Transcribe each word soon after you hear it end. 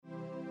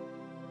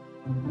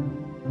Hooray!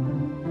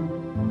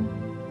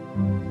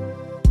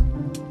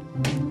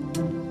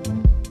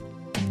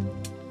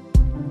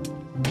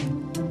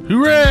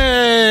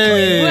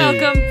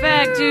 Welcome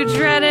back to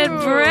Dreaded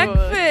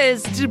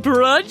Breakfast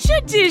Brunch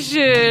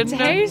Edition.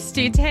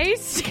 Tasty.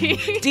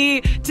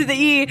 D to the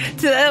E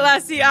to the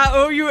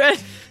L-I-C-I-O-U-N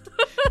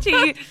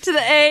T to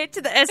the A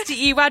to the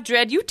S-T-E-Y.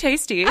 Dread, you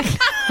tasty.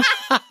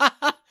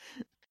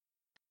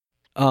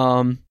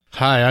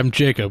 Hi, I'm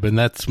Jacob, and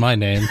that's my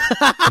name,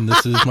 and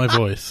this is my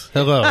voice.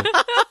 Hello.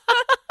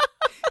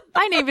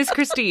 My name is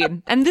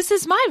Christine, and this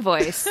is my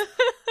voice.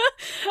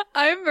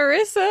 I'm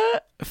Marissa.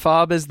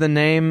 Fob is the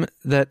name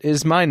that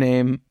is my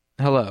name.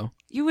 Hello.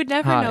 You would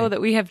never Hi. know that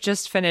we have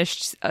just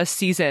finished a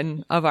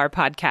season of our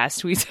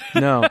podcast.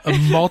 No. A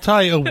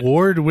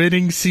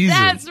multi-award-winning season.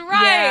 That's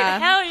right. Yeah.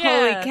 Hell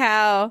yeah. Holy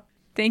cow.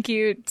 Thank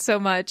you so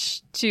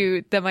much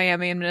to the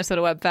Miami and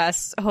Minnesota Web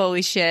Fest.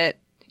 Holy shit.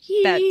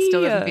 That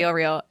still doesn't feel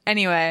real.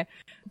 Anyway,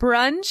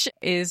 brunch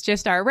is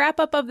just our wrap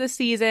up of the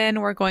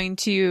season. We're going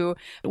to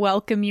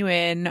welcome you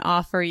in,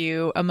 offer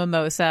you a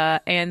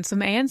mimosa and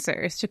some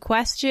answers to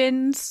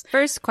questions.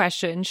 First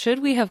question, should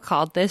we have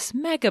called this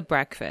Mega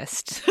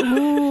Breakfast?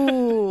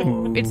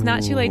 Ooh. It's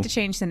not too late to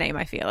change the name,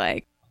 I feel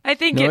like. I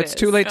think No, it it's is.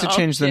 too late to Oh,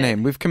 change the shit.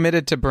 name. We've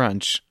committed to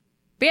brunch.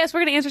 But yes,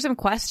 we're going to answer some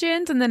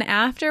questions. And then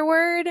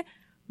afterward,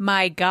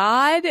 my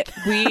God,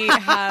 we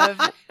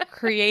have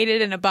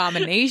created an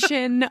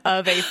abomination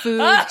of a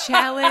food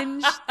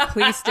challenge.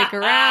 Please stick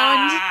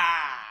around.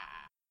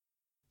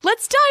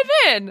 Let's dive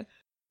in.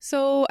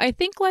 So I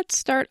think let's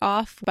start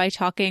off by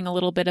talking a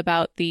little bit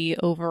about the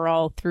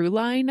overall through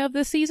line of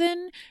the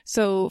season.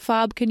 So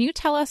Fob, can you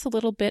tell us a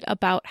little bit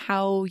about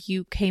how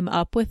you came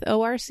up with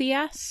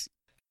ORCS?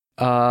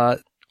 Orcs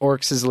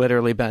has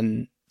literally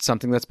been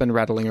something that's been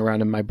rattling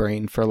around in my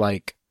brain for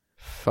like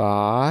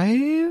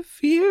 5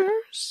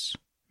 years,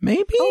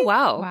 maybe? Oh,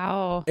 wow.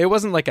 Wow. It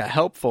wasn't like a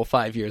helpful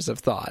 5 years of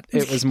thought.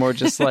 It was more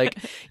just like,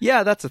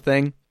 yeah, that's a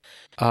thing.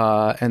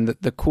 And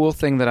the cool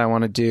thing that I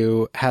want to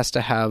do has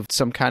to have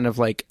some kind of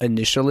like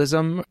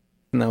initialism.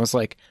 And I was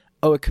like,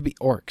 oh, it could be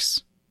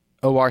orcs.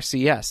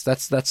 ORCS.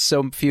 That's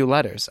so few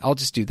letters. I'll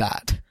just do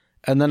that.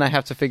 And then I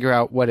have to figure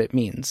out what it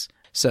means.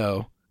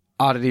 So,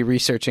 oddity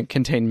research and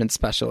containment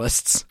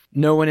specialists.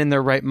 No one in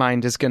their right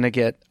mind is going to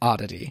get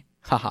oddity.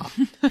 Haha.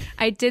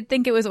 I did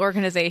think it was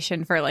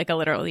organization for like a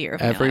literal year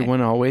of my life.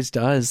 Everyone always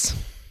does.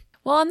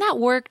 Well, and that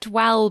worked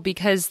well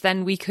because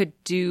then we could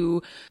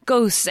do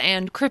ghosts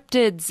and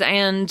cryptids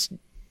and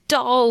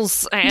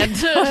dolls and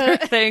other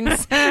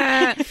things.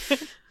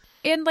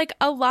 And like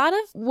a lot of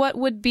what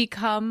would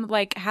become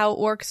like how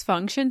orcs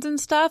functions and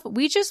stuff,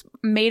 we just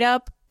made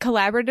up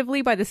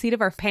collaboratively by the seat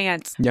of our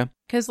pants. Yeah.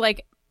 Because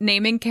like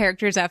naming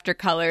characters after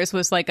colors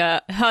was like oh,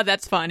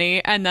 that's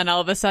funny. And then all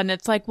of a sudden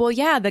it's like, well,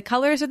 yeah, the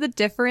colors are the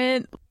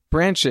different.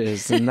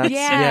 Branches. And that's,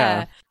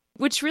 yeah.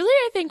 Which really,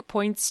 I think,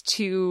 points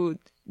to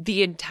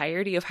the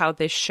entirety of how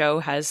this show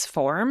has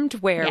formed,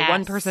 where Yes.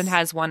 one person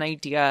has one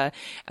idea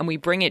and we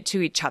bring it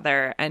to each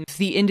other, and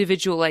the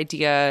individual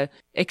idea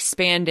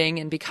expanding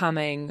and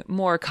becoming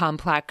more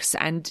complex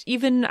and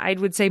even, I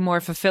would say,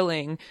 more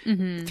fulfilling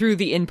through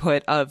the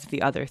input of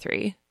the other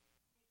three.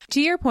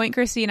 To your point,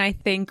 Christine, I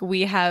think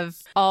we have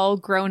all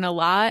grown a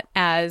lot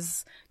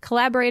as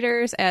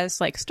collaborators, as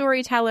like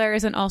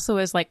storytellers, and also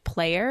as like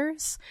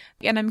players.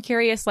 And I'm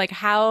curious, like,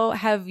 how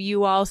have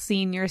you all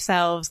seen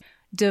yourselves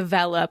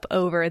develop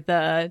over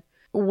the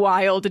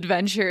wild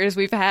adventures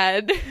we've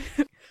had?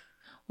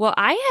 Well,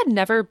 I had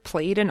never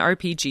played an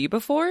RPG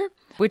before,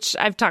 which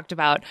I've talked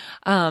about.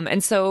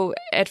 And so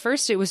at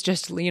first it was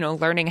just,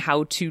 learning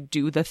how to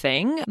do the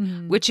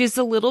thing, which is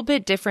a little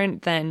bit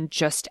different than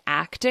just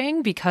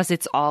acting because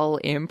it's all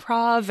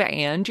improv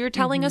and you're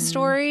telling a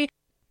story.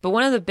 But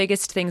one of the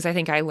biggest things I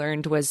think I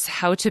learned was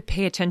how to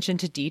pay attention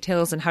to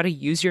details and how to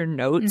use your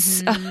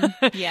notes,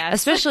 Yes.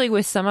 especially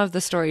with some of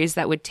the stories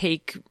that would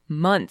take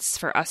months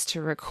for us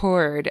to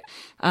record,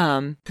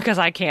 because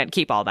I can't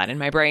keep all that in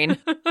my brain.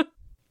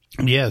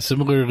 Yeah,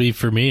 similarly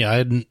for me, I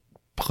hadn't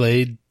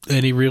played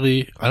I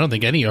don't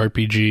think any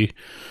RPG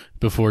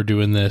before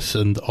doing this,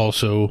 and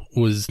also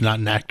was not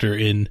an actor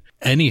in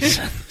any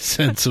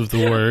sense of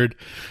the word.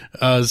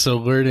 So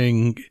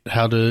learning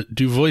how to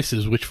do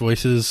voices, which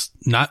voices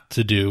not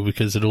to do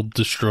because it'll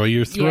destroy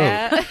your throat,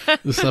 Yeah.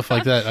 stuff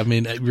like that. I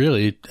mean,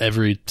 really,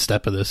 every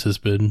step of this has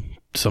been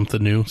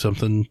something new,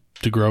 something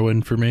to grow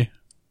in for me.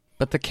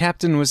 But the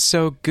captain was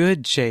so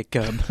good,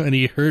 Jacob. And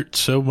he hurt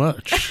so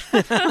much.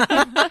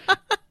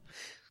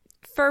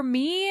 For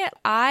me,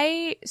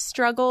 I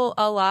struggle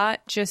a lot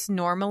just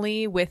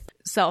normally with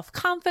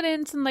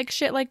self-confidence and like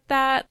shit like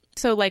that.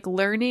 So like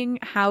learning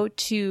how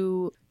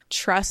to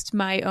trust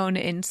my own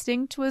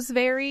instinct was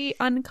very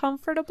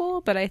uncomfortable,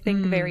 but I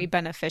think very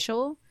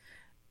beneficial.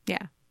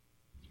 Yeah.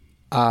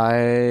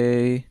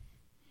 That's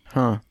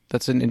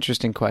an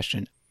interesting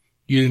question.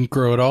 You didn't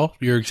grow at all?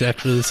 You're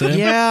exactly the same?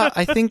 Yeah,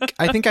 I think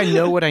I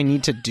know what I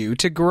need to do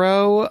to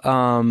grow.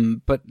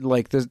 But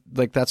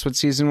that's what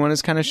season 1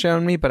 has kind of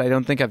shown me, but I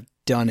don't think I've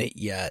done it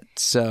yet.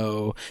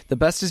 So the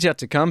best is yet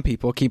to come,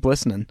 people. Keep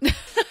listening.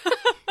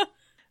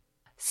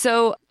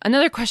 So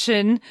another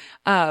question,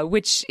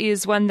 which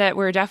is one that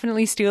we're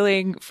definitely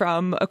stealing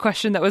from a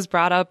question that was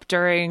brought up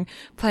during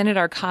Planet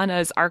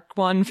Arcana's Arc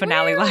 1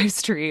 finale live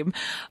stream.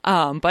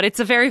 But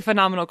it's a very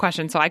phenomenal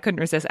question, so I couldn't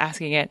resist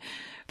asking it.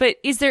 But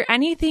is there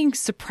anything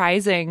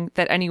surprising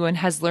that anyone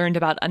has learned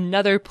about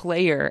another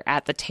player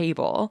at the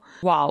table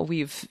while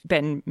we've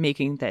been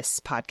making this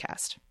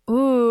podcast?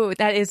 Ooh,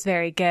 that is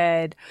very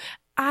good.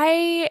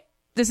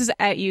 This is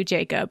at you,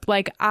 Jacob.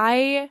 Like,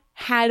 I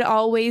had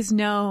always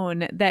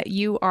known that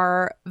you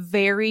are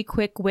very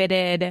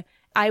quick-witted.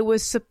 I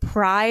was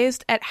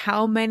surprised at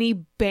how many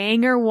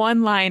banger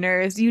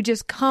one-liners you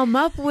just come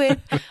up with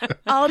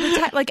all the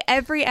time. Like,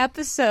 every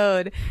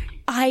episode,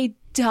 I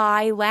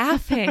die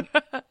laughing.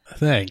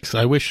 Thanks.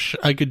 I wish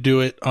I could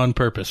do it on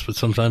purpose, but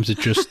sometimes it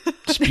just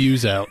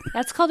spews out.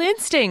 That's called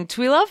instinct.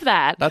 We love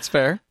that. That's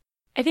fair.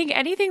 I think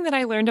anything that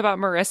I learned about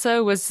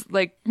Marissa was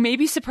like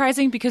maybe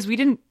surprising because we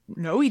didn't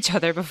know each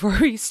other before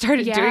we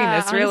started doing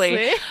this,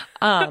 really.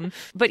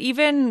 But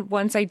even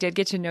once I did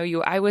get to know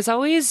you, I was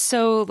always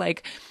so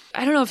like,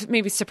 I don't know if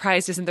maybe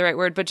surprised isn't the right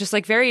word, but just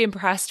like very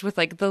impressed with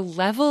like the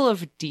level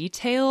of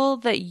detail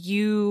that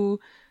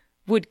you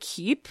would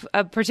keep,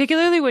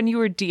 particularly when you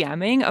were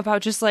DMing,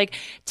 about just like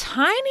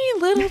tiny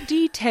little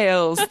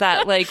details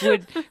that like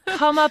would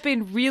come up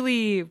in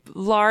really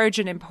large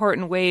and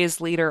important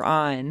ways later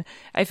on.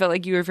 I felt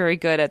like you were very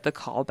good at the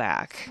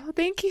callback. Oh,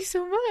 thank you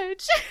so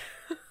much.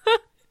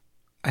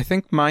 I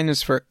think mine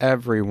is for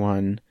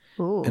everyone.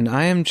 Ooh. And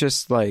I am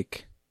just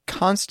like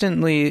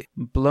constantly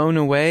blown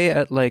away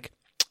at like,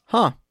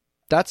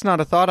 that's not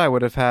a thought I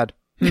would have had.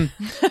 Did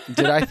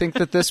I think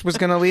that this was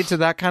going to lead to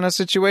that kind of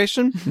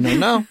situation?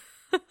 No.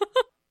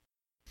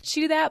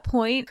 To that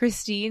point,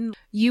 Christine,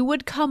 you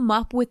would come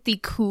up with the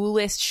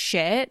coolest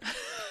shit.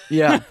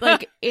 Yeah.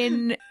 Like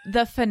in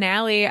the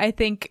finale, I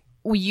think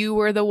you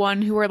were the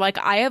one who were like,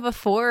 I have a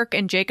fork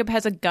and Jacob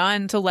has a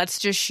gun, so let's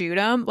just shoot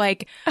him.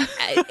 Like,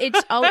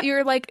 it's all,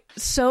 you're like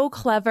so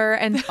clever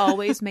and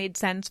always made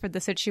sense for the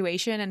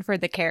situation and for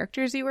the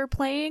characters you were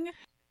playing.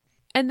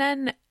 And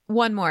then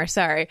one more,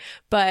 sorry,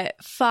 but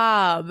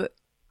Fob,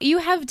 you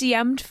have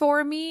DM'd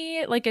for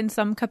me, like in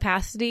some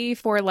capacity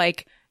for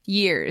like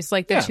years.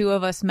 Like the two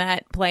of us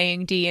met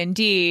playing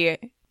D&D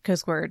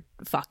because we're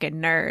fucking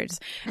nerds.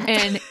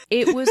 And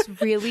it was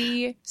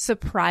really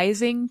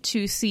surprising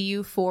to see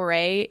you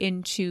foray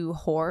into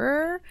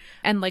horror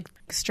and like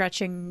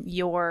stretching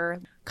your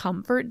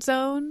comfort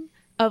zone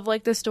of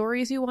like the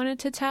stories you wanted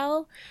to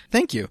tell.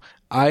 Thank you.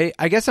 I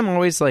guess I'm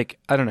always like,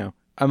 I don't know.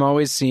 I'm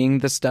always seeing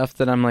the stuff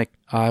that I'm like,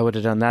 oh, I would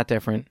have done that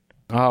different.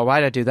 Oh,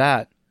 why'd I do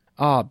that?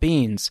 Oh,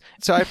 beans.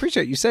 So I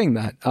appreciate you saying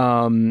that.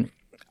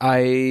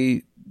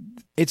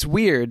 It's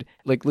weird,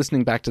 like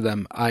listening back to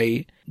them,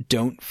 I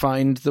don't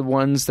find the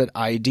ones that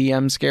I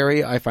DM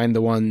scary. I find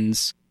the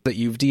ones that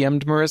you've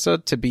DM'd,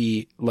 Marissa, to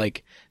be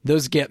like,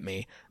 those get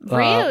me.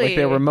 Really? Like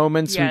there were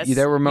moments, when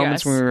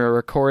we were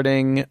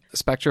recording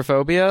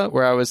Spectrophobia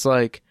where I was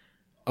like,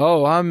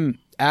 oh, I'm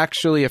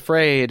actually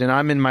afraid and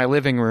I'm in my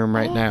living room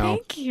right now.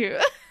 Thank you.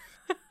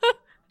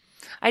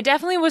 I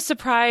definitely was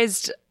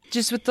surprised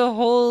just with the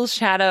whole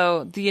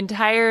shadow, the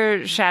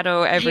entire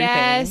shadow, everything.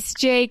 Yes,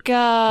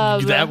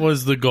 Jacob. That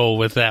was the goal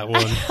with that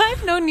one.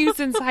 I've known you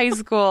since high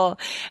school,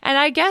 and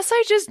I guess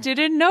I just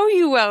didn't know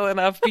you well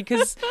enough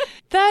because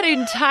that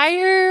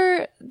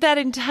entire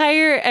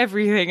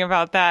everything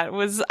about that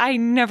was, I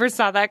never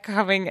saw that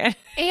coming.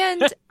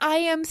 And I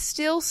am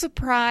still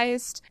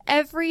surprised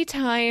every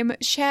time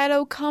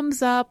Shadow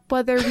comes up,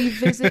 whether we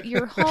visit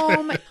your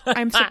home.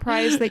 I'm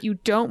surprised that you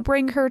don't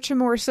bring her to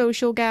more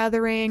social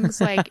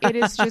gatherings. Like, it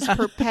is just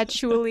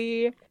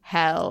perpetually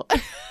hell.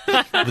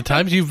 The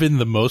times you've been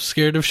the most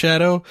scared of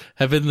Shadow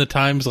have been the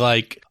times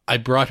like I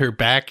brought her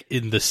back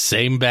in the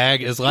same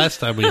bag as last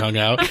time we hung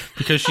out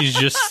because she's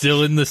just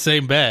still in the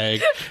same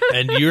bag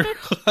and you're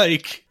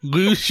like,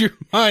 lose your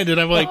mind.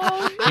 And I'm like,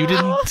 you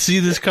didn't see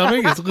this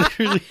coming? It's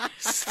literally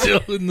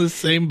still in the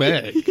same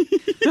bag.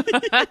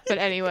 But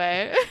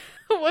anyway,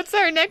 what's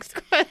our next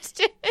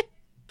question?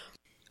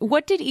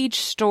 What did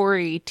each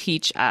story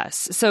teach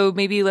us? So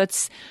maybe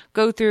let's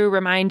go through,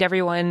 remind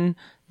everyone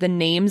the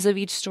names of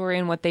each story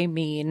and what they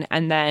mean,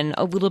 and then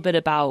a little bit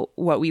about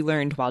what we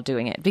learned while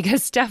doing it.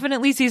 Because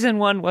definitely season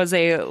 1 was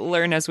a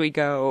learn as we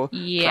go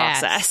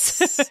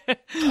process.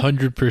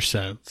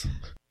 100%.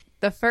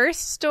 The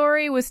first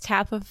story was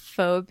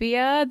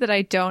Tapophobia, that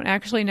I don't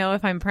actually know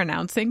if I'm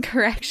pronouncing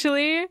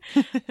correctly,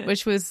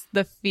 which was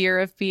the fear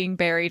of being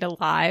buried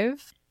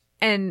alive.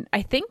 And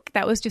I think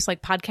that was just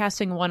like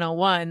podcasting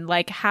 101.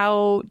 Like,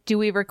 how do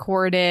we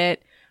record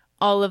it?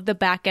 All of the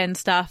back end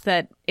stuff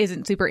that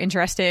isn't super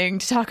interesting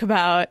to talk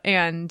about,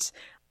 and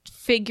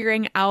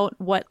figuring out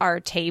what our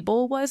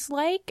table was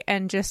like,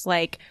 and just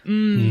like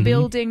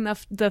building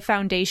the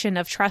foundation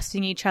of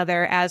trusting each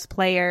other as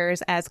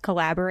players, as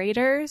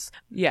collaborators.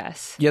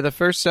 Yes. Yeah, the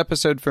first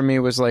episode for me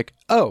was like,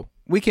 oh,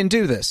 we can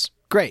do this.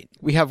 Great.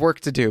 We have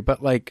work to do,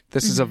 but like,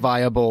 this is a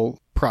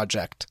viable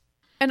project.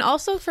 And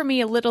also for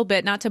me a little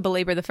bit, not to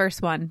belabor the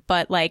first one,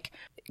 but like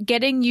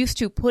getting used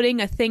to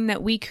putting a thing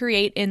that we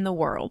create in the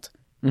world.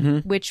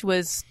 which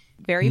was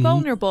very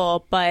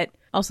vulnerable, but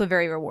also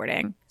very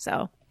rewarding.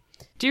 So,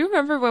 do you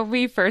remember when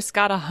we first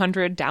got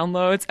 100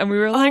 downloads and we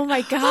were like, oh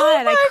my God,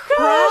 I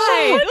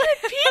cried.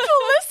 People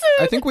listen.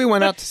 I think we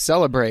went out to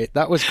celebrate.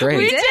 That was great.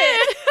 We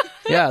did.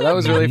 Yeah, that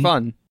was really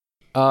fun.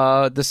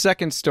 The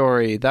second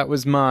story, that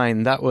was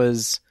mine. That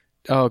was,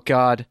 oh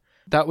God,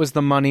 that was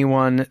the money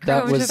one.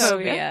 That was,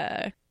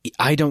 Chromophobia.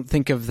 I don't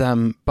think of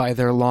them by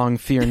their long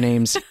fear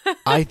names.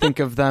 I think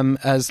of them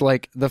as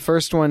like, the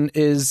first one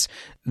is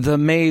the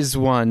maze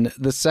one.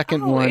 The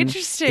second one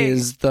interesting.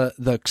 is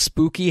the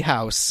spooky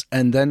house.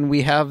 And then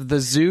we have the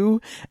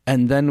zoo.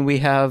 And then we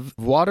have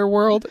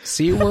Waterworld,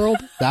 SeaWorld,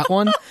 that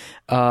one.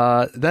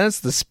 Then it's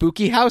the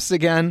spooky house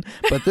again,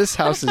 but this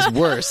house is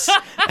worse.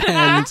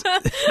 And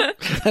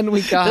then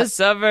we got the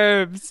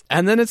suburbs.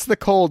 and then it's the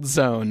cold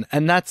zone,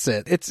 and that's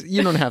it.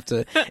 You don't have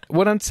to.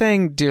 What I'm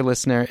saying, dear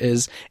listener,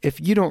 is if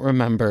you don't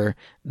remember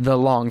the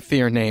long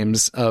fear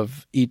names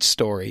of each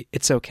story,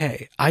 it's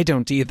okay. I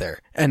don't either,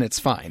 and it's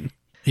fine.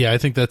 Yeah, I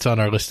think that's on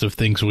our list of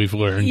things we've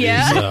learned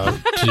Yeah.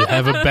 is to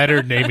have a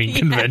better naming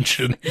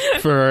convention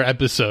for our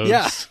episodes.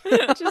 Yeah,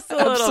 Just a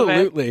little bit.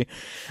 absolutely.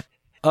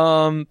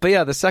 But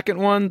yeah, the second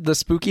one, the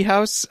spooky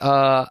house,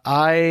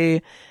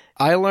 I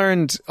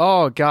learned,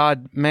 oh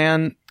God,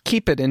 man,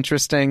 keep it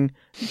interesting.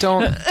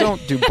 Don't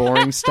do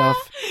boring stuff.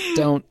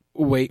 Don't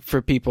wait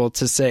for people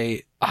to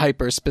say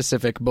hyper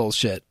specific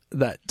bullshit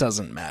that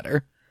doesn't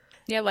matter.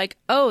 Yeah, like,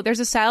 oh, there's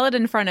a salad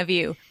in front of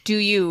you. Do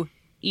you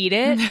eat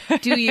it?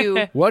 Do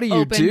you What do you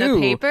open do?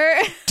 the paper?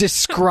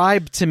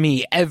 Describe to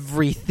me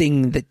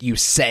everything that you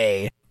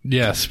say.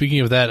 Yeah, speaking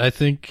of that, I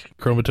think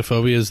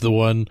Chromatophobia is the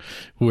one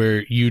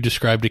where you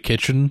described a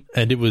kitchen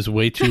and it was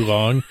way too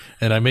long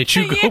and I made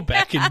you go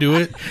back and do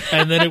it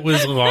and then it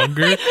was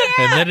longer and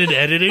then in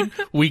editing,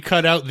 we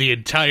cut out the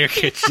entire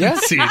kitchen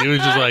scene. It was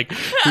just like,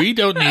 we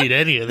don't need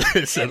any of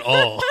this at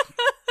all.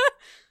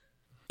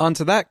 On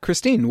to that,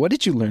 Christine, what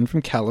did you learn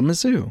from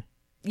Kalamazoo?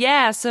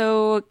 Yeah,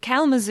 so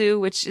Kalamazoo,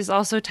 which is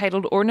also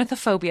titled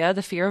Ornithophobia,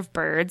 the fear of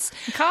birds.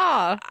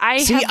 Caw.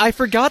 I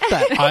forgot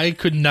that. I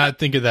could not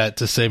think of that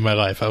to save my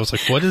life. I was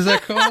like, what is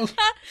that called?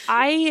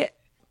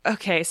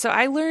 Okay, so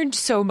I learned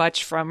so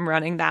much from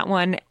running that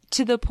one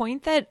to the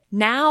point that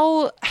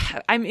now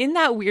I'm in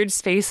that weird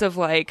space of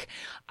like,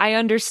 I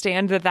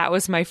understand that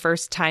was my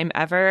first time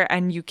ever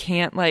and you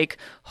can't like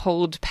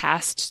hold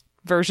past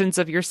versions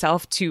of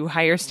yourself to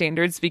higher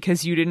standards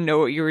because you didn't know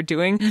what you were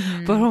doing.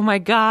 But oh my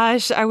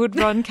gosh, I would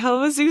run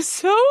Kalamazoo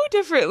so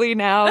differently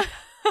now.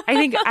 I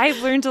think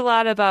I've learned a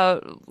lot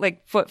about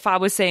like what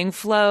Fob was saying,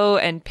 flow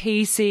and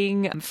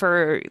pacing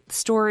for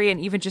story and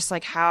even just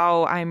like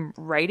how I'm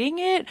writing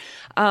it.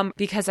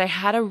 Because I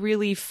had a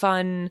really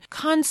fun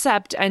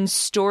concept and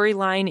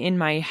storyline in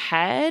my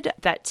head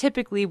that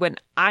typically when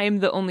I'm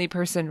the only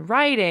person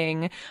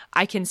writing,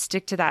 I can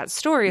stick to that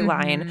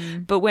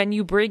storyline. But when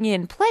you bring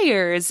in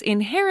players,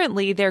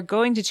 inherently they're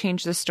going to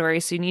change the story.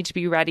 So you need to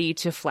be ready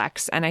to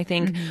flex. And I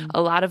think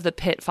a lot of the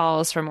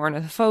pitfalls from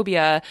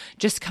Ornithophobia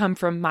just come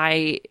from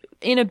my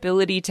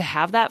inability to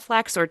have that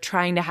flex or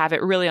trying to have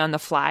it really on the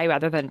fly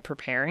rather than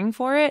preparing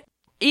for it.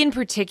 In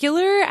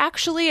particular,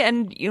 actually,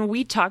 and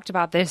we talked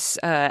about this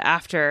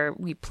after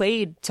we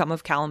played some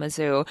of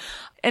Kalamazoo,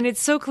 and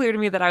it's so clear to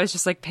me that I was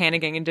just like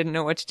panicking and didn't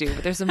know what to do.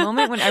 But there's a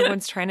moment when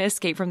everyone's trying to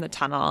escape from the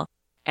tunnel,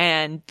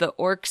 and the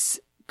orcs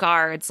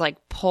guards like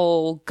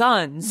pull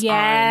guns on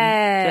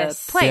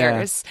the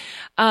players.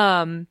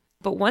 Yeah.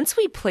 But once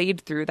we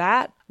played through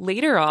that,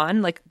 later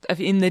on, like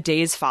in the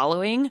days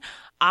following,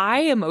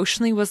 I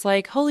emotionally was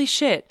like, holy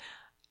shit,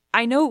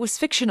 I know it was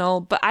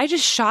fictional, but I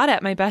just shot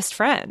at my best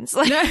friends.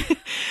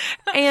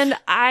 And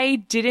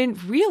I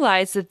didn't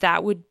realize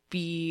that would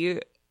be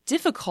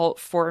difficult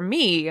for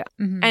me.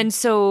 And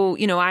so,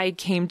 I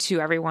came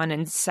to everyone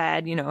and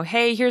said,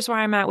 hey, here's where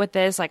I'm at with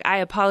this. Like, I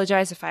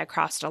apologize if I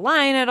crossed a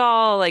line at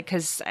all, like,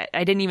 because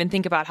I didn't even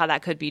think about how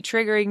that could be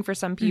triggering for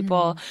some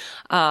people.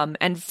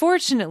 And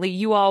fortunately,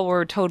 you all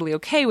were totally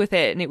okay with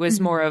it. And it was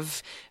more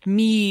of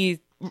me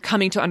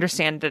coming to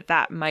understand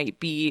that might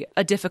be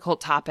a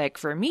difficult topic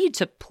for me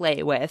to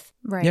play with.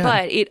 Right. Yeah.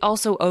 But it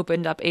also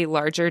opened up a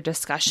larger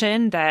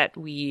discussion that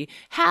we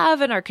have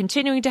and are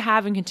continuing to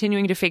have and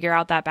continuing to figure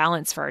out that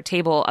balance for our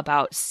table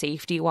about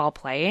safety while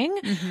playing,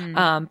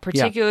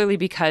 particularly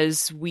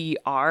because we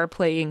are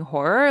playing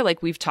horror.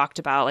 Like we've talked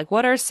about, like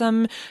what are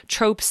some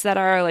tropes that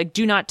are like,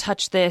 do not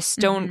touch this,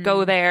 don't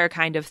go there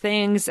kind of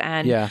things.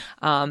 And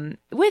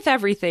with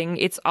everything,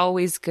 it's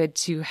always good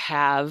to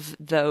have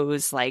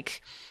those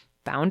like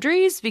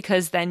boundaries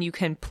because then you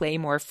can play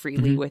more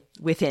freely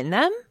within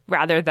them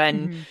rather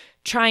than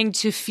trying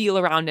to feel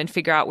around and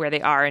figure out where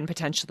they are and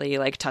potentially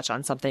like touch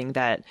on something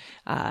that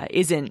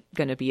isn't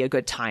going to be a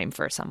good time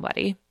for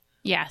somebody.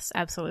 Yes,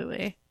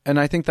 absolutely. And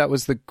I think that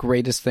was the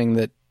greatest thing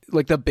that,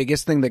 like the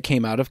biggest thing that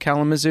came out of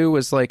Kalamazoo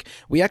was like,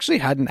 we actually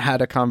hadn't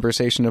had a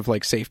conversation of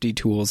like safety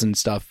tools and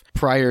stuff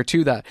prior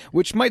to that,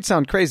 which might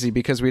sound crazy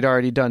because we'd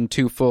already done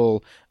 2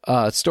 full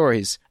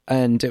stories.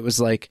 And it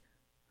was like,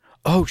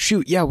 oh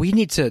shoot, yeah, we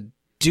need to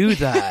do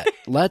that.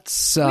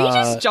 Let's we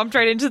just jumped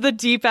right into the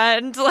deep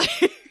end.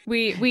 Like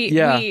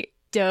We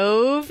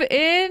dove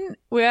in.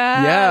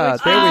 Yeah,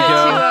 there we go.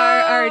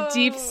 To our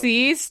deep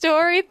sea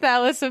story,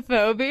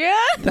 Thalassophobia.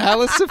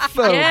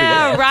 Thalassophobia.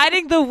 Yeah,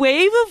 riding the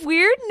wave of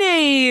weird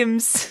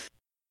names.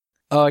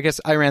 Oh, I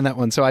guess I ran that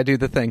one, so I do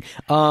the thing.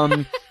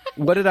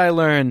 What did I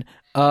learn?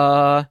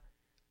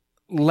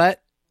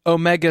 Let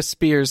Omega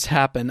Spears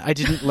happen. I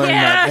didn't learn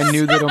that. I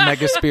knew that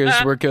Omega Spears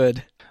were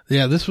good.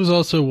 Yeah, this was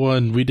also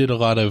one we did a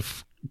lot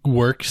of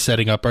work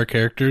setting up our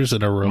characters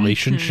and our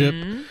relationship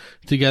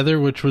together,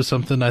 which was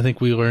something I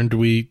think we learned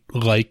we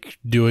like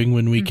doing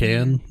when we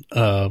can.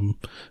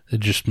 It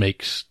just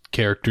makes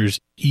characters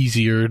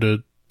easier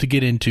to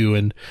get into,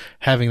 and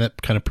having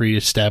that kind of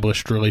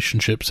pre-established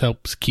relationships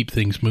helps keep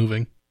things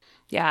moving.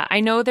 Yeah, I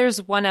know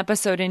there's one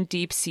episode in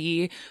Deep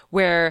Sea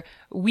where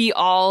we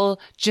all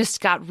just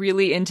got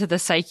really into the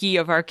psyche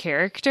of our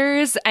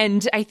characters.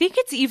 And I think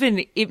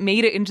it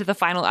made it into the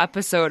final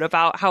episode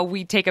about how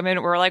we take a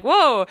minute. We're like,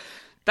 whoa,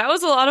 that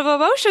was a lot of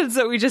emotions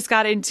that we just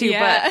got into.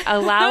 Yeah. But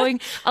allowing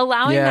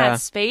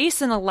that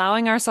space and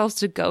allowing ourselves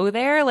to go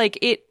there, like,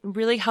 it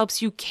really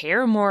helps you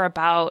care more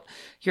about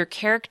your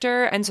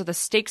character. And so the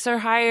stakes are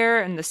higher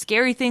and the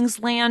scary things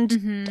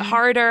land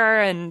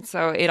harder. And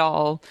so it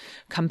all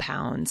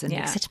compounds and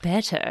makes it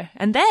better.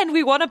 And then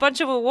we won a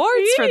bunch of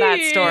awards for that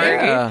story.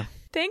 Yeah.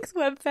 Thanks,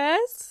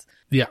 WebFest.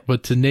 Yeah,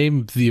 but to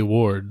name the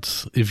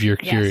awards, if you're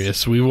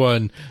curious, we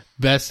won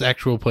Best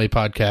Actual Play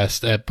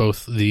Podcast at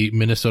both the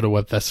Minnesota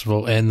Web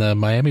Festival and the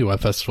Miami Web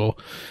Festival.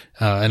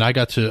 And I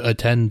got to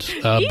attend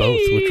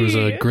both, which was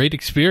a great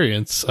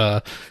experience.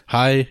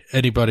 Hi,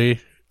 anybody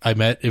I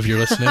met, if you're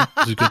listening.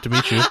 It was good to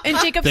meet you. And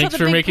Jacob, thanks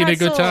for making a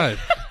good time.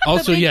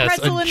 Also, yes,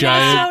 a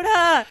giant.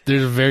 Minnesota.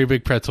 There's a very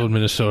big pretzel in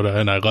Minnesota,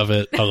 and I love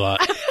it a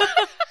lot.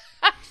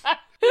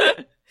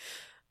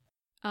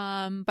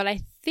 But I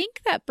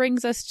think that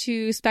brings us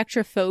to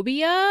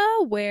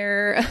Spectrophobia,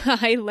 where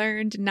I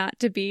learned not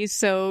to be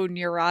so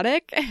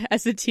neurotic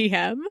as a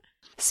TM.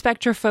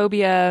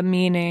 Spectrophobia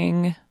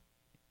meaning,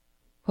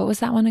 what was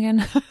that one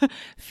again?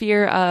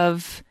 Fear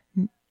of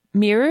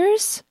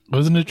mirrors?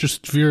 Wasn't it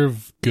just fear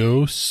of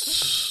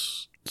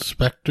ghosts,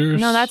 specters?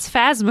 No, that's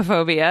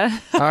phasmophobia.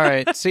 All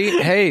right.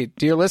 See, hey,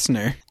 dear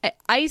listener.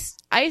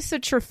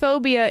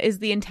 Isotrophobia is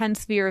the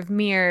intense fear of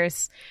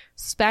mirrors.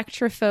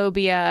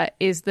 Spectrophobia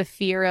is the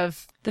fear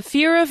of... The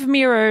fear of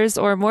mirrors,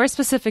 or more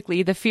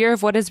specifically, the fear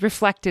of what is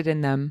reflected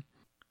in them.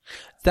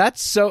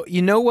 That's so...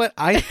 You know what?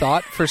 I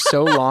thought for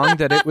so long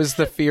that it was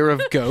the fear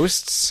of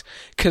ghosts,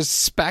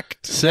 because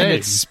and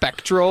it's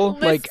spectral.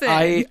 Listen.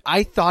 Like,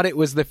 I thought it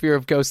was the fear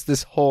of ghosts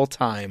this whole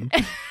time.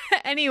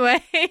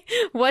 Anyway,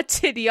 what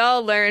did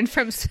y'all learn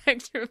from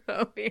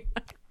Spectrophobia?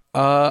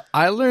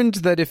 I learned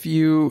that if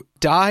you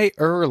die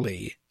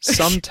early,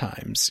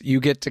 sometimes you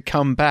get to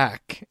come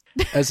back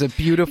as a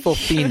beautiful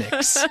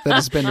phoenix that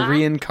has been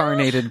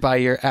reincarnated by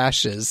your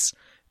ashes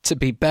to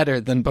be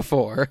better than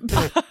before,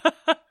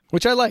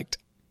 which I liked.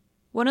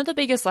 One of the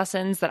biggest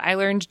lessons that I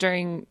learned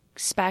during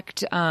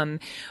Spect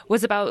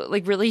was about,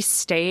 like, really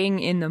staying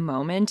in the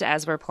moment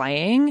as we're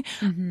playing.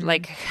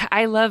 Like,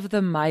 I love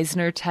the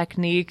Meisner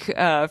technique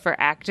for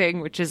acting,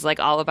 which is, like,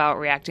 all about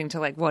reacting to,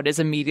 like, what is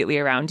immediately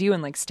around you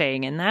and, like,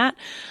 staying in that.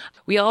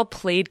 We all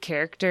played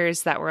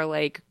characters that were,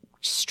 like,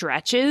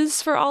 stretches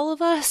for all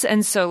of us,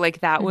 and so, like,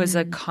 that was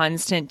a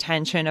constant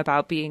tension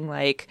about being,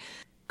 like,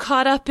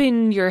 caught up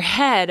in your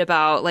head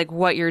about, like,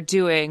 what you're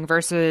doing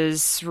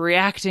versus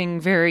reacting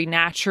very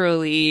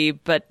naturally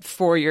but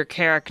for your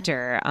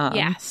character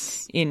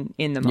in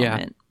the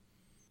moment.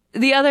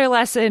 The other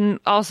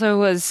lesson also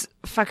was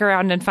fuck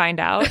around and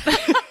find out.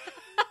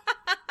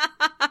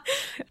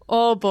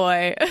 Oh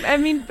boy. I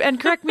mean, and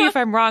correct me if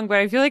I'm wrong, but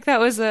I feel like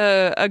that was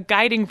a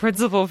guiding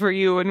principle for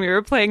you when we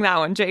were playing that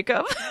one,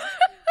 Jacob.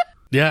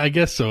 Yeah, I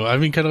guess so. I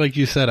mean, kind of like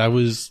you said, I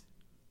was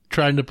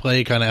trying to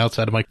play kind of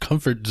outside of my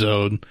comfort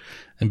zone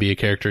and be a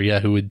character,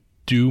 who would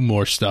do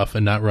more stuff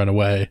and not run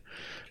away.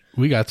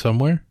 We got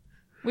somewhere.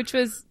 Which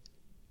was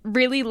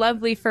really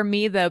lovely for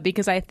me, though,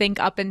 because I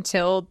think up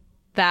until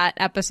that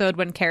episode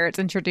when Carrot's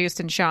introduced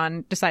and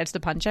Sean decides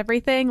to punch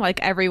everything,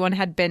 like, everyone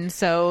had been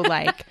so,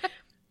 like,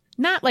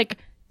 not, like,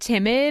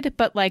 timid,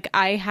 but, like,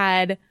 I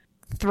had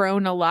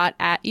thrown a lot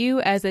at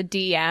you as a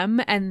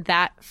DM, and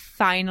that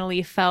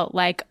finally felt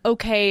like,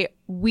 okay,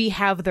 we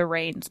have the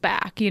reins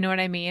back, you know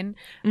what I mean?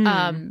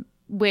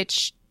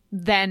 Which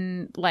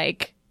then,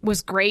 like,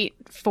 was great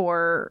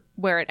for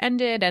where it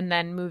ended, and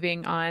then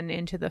moving on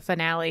into the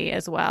finale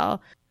as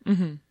well.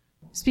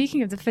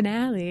 Speaking of the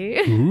finale,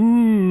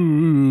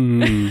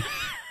 Ooh.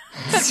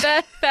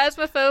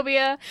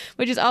 Phasmophobia,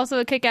 which is also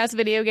a kick-ass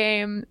video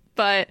game,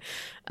 but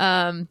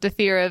the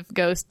fear of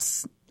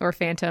ghosts or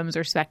phantoms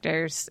or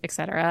specters,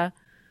 etc.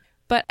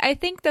 But I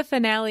think the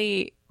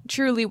finale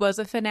truly was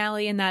a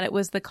finale in that it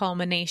was the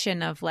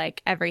culmination of,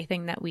 like,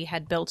 everything that we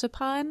had built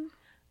upon,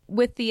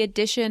 with the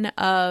addition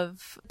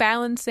of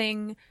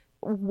balancing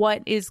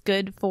what is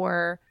good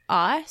for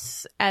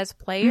us as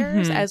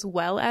players as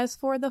well as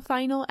for the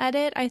final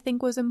edit, I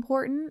think was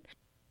important.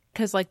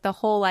 Because, like, the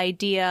whole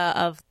idea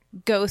of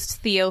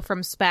Ghost Theo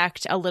from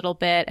Spect a little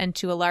bit, and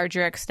to a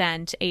larger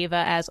extent,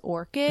 Ava as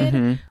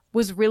Orchid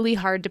was really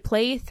hard to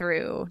play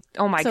through.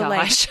 Oh my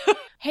gosh. Like,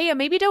 hey,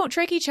 maybe don't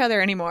trick each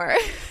other anymore.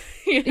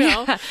 You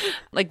know? Yeah.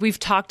 Like, we've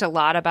talked a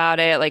lot about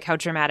it, like how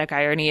dramatic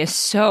irony is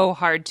so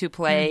hard to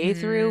play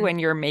through when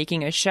you're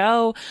making a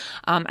show.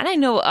 And I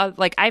know,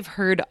 like, I've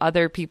heard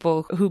other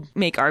people who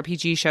make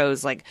RPG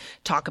shows, like,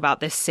 talk about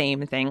this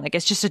same thing. Like,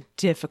 it's just a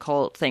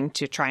difficult thing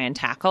to try and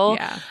tackle.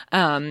 Yeah.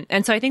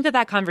 And so I think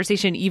that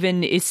conversation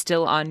even is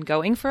still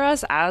ongoing for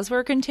us as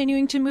we're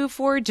continuing to move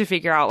forward to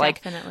figure out,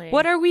 Definitely. like,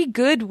 what are we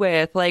good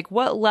with? Like,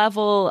 what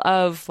level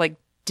of, like,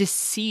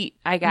 deceit,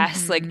 I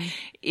guess, like,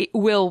 it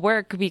will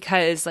work,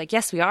 because, like,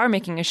 yes, we are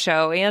making a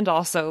show, and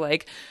also,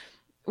 like,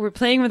 we're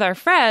playing with our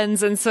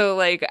friends, and so,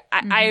 like,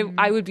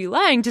 I would be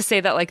lying to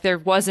say that, like, there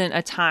wasn't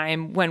a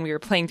time when we were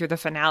playing through the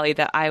finale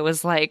that I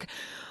was like,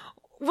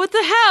 what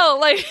the hell?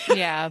 Like,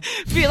 Yeah.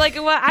 be like,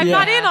 well, I'm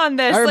not in on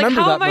this. I Like,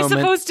 remember how that am I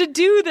moment. supposed to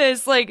do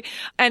this? Like,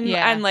 and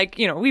Yeah. like,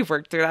 you know, we've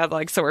worked through that,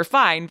 like, so we're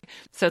fine.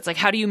 So it's like,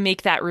 how do you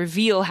make that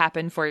reveal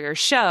happen for your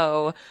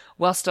show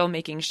while still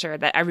making sure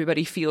that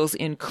everybody feels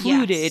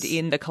included Yes.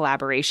 in the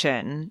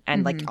collaboration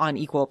and like on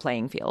equal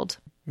playing field?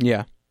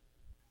 Yeah.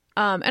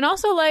 And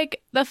also,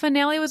 like, the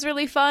finale was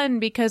really fun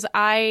because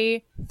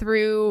I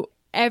threw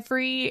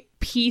every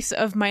piece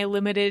of my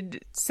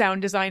limited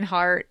sound design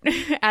heart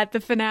at the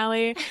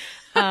finale.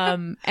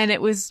 And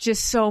it was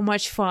just so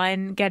much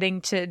fun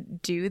getting to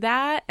do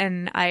that.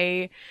 And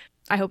I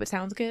hope it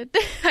sounds good.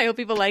 I hope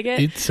people like it.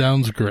 It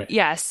sounds great.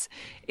 Yes.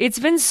 It's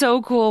been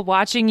so cool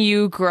watching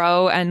you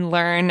grow and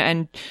learn.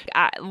 And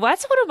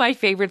that's one of my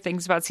favorite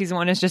things about season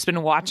 1 has just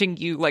been watching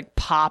you, like,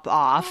 pop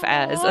off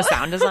as a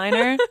sound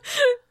designer.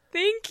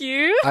 Thank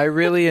you. I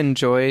really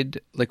enjoyed,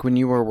 like, when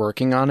you were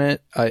working on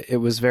it, it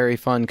was very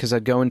fun because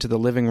I'd go into the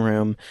living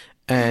room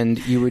and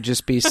you would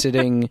just be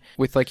sitting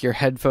with, like, your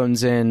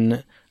headphones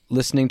in,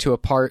 listening to a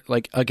part,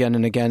 like, again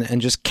and again,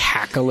 and just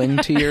cackling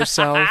to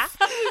yourself.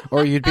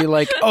 Or you'd be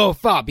like, oh,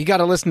 Fob, you got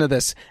to listen to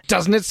this.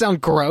 Doesn't it sound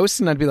gross?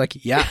 And I'd be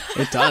like, yeah,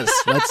 it does.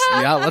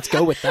 Let's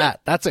go with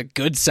that. That's a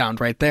good sound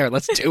right there.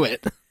 Let's do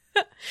it.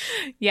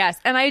 Yes.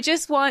 And I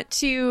just want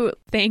to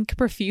thank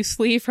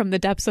profusely from the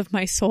depths of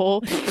my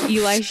soul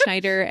Eli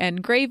Schneider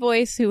and Grey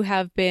Voice, who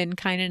have been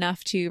kind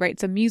enough to write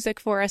some music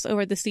for us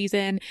over the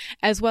season,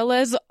 as well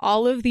as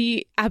all of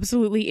the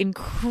absolutely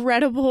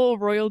incredible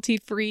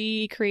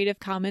royalty-free Creative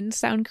Commons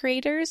sound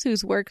creators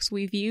whose works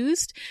we've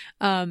used.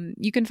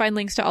 You can find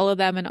links to all of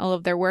them and all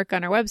of their work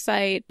on our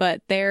website,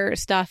 but their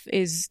stuff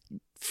is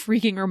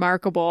freaking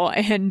remarkable,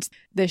 and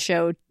the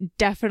show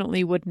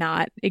definitely would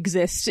not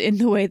exist in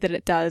the way that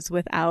it does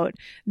without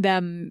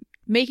them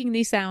making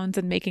these sounds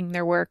and making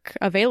their work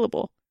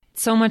available.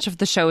 So much of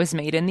the show is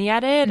made in the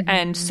edit,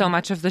 and so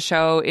much of the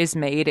show is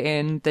made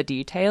in the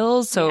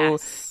details. So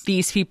Yes.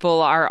 these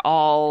people are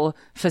all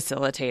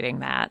facilitating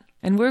that,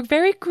 and we're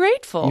very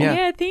grateful.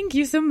 Yeah. Thank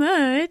you so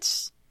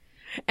much.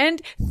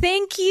 And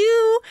thank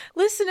you,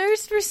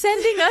 listeners, for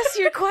sending us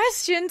your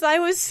questions. I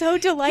was so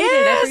delighted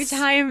every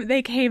time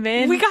they came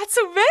in. We got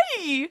so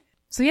many.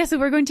 So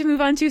we're going to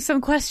move on to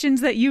some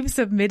questions that you've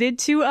submitted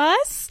to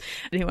us.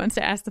 Who wants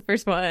to ask the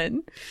first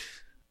one?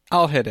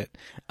 I'll hit it.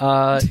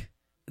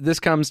 This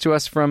comes to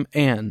us from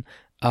Anne.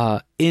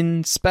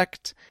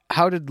 Inspect.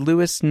 How did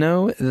Lewis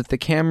know that the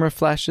camera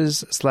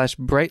flashes /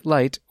 bright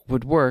light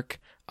would work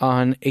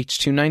on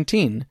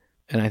H219?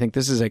 And I think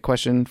this is a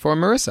question for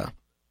Marissa.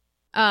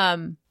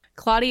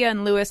 Claudia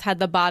and Lewis had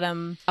the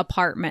bottom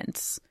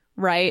apartments,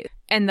 right?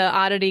 And the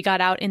oddity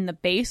got out in the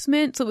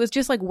basement. So it was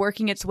just like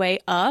working its way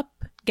up,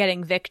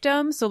 getting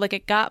victims. So like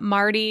it got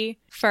Marty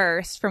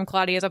first from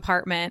Claudia's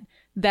apartment,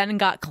 then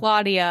got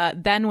Claudia,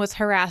 then was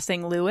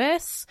harassing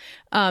Lewis.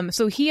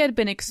 So he had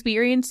been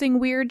experiencing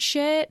weird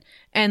shit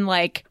and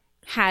like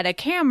had a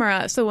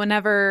camera. So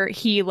whenever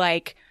he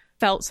like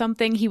felt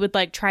something, he would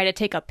like try to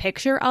take a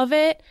picture of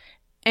it.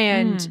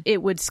 And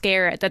it would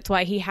scare it. That's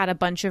why he had a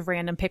bunch of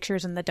random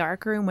pictures in the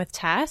dark room with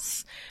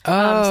Tess.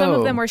 Some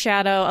of them were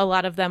Shadow. A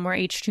lot of them were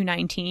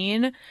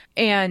H219.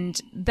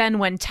 And then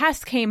when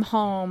Tess came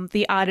home,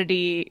 the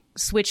oddity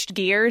switched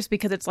gears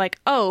because it's like,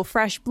 oh,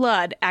 fresh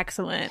blood.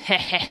 Excellent.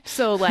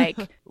 So like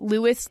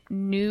Lewis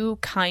knew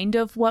kind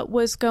of what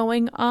was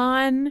going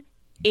on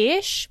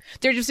ish.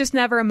 There was just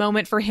never a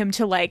moment for him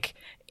to like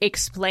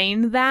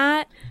explain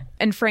that.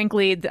 And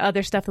frankly, the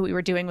other stuff that we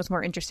were doing was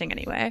more interesting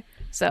anyway.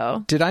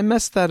 So Did I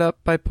mess that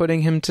up by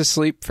putting him to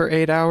sleep for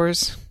 8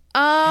 hours?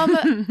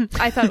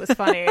 I thought it was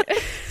funny.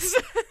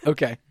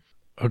 Okay.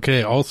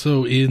 Okay,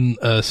 also in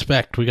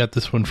Spect, we got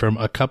this one from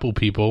a couple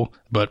people,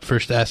 but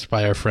first asked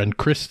by our friend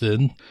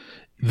Kristen.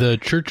 The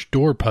church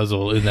door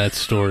puzzle in that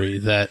story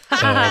that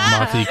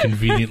Mothi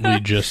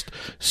conveniently just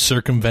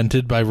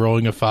circumvented by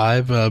rolling a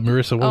 5.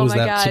 Marissa, what was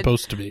that God.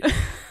 supposed to be?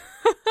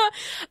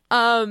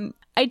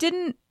 I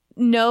didn't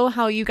know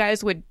how you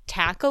guys would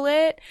tackle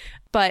it,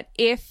 but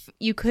if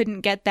you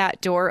couldn't get that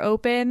door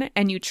open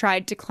and you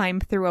tried to climb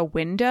through a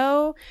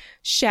window,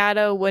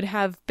 Shadow would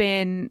have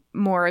been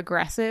more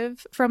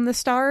aggressive from the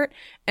start.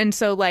 And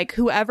so like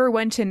whoever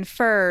went in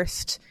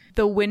first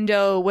the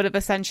window would have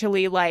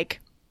essentially like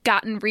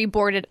gotten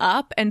reboarded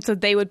up, and so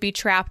they would be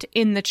trapped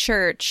in the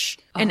church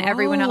and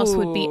everyone else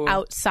would be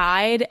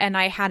outside. And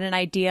I had an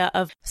idea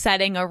of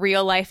setting a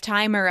real life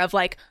timer of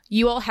like,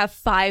 you all have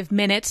 5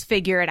 minutes,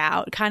 figure it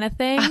out kind of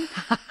thing.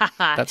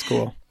 That's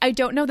cool. I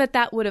don't know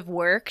that would have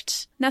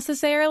worked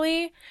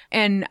necessarily,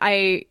 and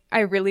I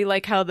really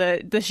like how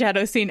the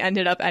shadow scene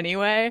ended up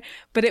anyway,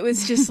 but it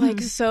was just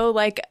like so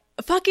like,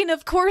 fucking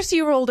of course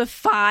you rolled a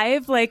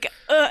 5, like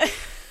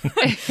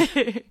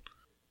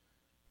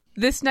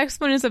This next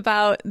one is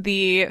about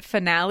the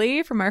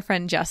finale from our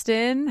friend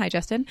Justin. Hi,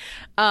 Justin.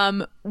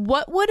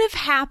 What would have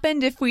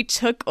happened if we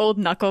took old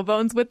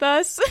Knucklebones with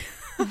us?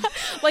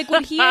 Like,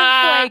 would he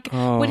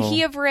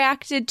have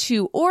reacted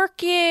to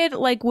Orchid?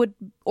 Like, would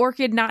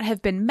Orchid not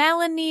have been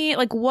Melanie?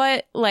 Like,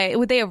 what? Like,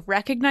 would they have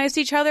recognized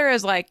each other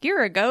as like,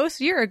 you're a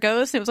ghost, you're a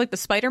ghost? And it was like the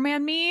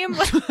Spider-Man meme.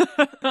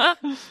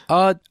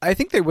 I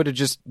think they would have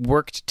just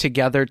worked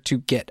together to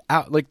get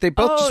out. Like, they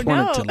both just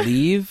wanted to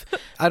leave.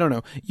 I don't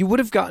know. You would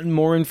have gotten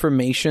more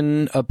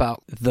information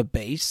about the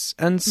base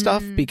and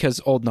stuff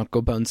because old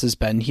Knucklebones has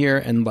been here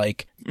and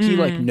like he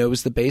like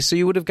knows the base, so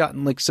you would have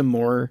gotten like some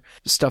more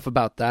stuff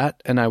about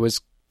that. And I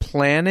was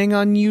planning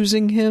on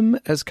using him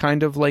as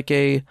kind of like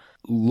a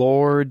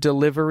lore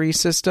delivery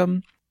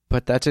system,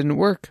 but that didn't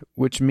work,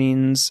 which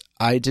means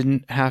I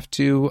didn't have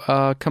to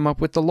come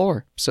up with the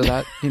lore. So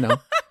that, you know,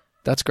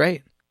 that's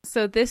great.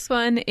 So this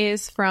one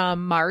is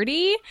from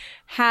Marty.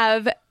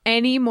 Have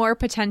any more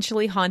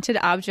potentially haunted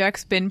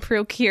objects been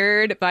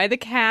procured by the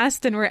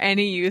cast and were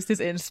any used as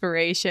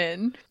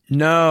inspiration?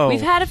 No.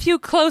 We've had a few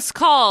close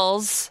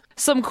calls.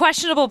 Some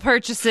questionable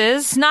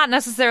purchases, not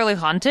necessarily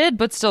haunted,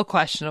 but still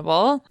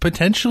questionable.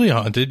 Potentially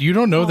haunted. You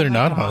don't know they're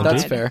not haunted.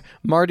 That's fair.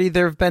 Marty,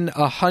 there have been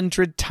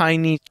 100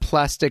 tiny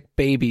plastic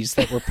babies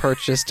that were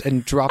purchased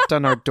and dropped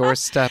on our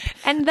doorstep.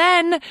 And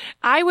then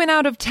I went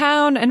out of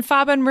town and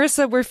Fab and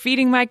Marissa were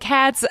feeding my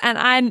cats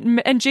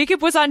and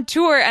Jacob was on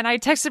tour and I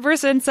texted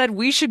Marissa and said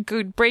we should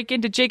go break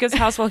into Jacob's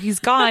house while he's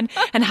gone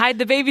and hide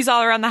the babies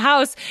all around the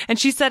house. And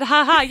she said,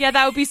 haha, yeah,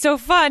 that would be so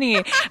funny.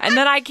 And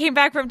then I came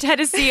back from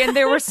Tennessee and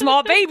there were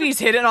small babies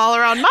hidden all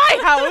around my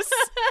house.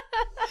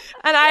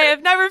 And I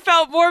have never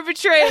felt more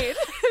betrayed.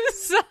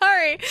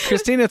 Sorry.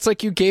 Christina, it's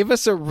like you gave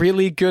us a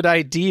really good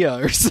idea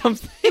or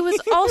something. It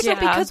was also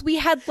because we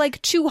had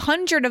like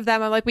 200 of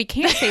them. I'm like, we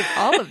can't save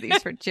all of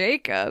these for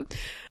Jacob.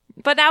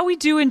 But now we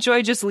do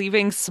enjoy just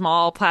leaving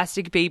small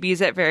plastic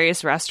babies at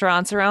various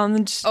restaurants around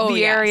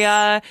the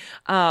area,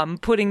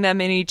 putting them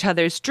in each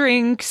other's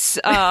drinks.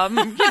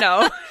 You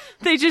know,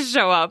 they just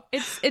show up.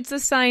 It's a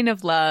sign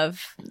of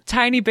love.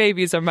 Tiny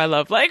babies are my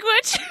love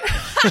language.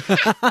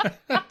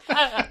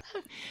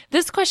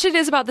 This question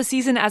is about the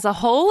season as a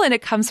whole, and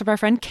it comes from our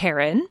friend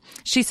Karen.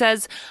 She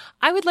says,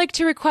 I would like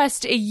to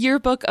request a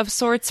yearbook of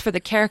sorts for the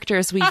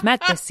characters we've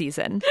met this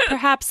season.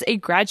 Perhaps a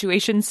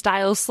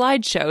graduation-style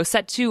slideshow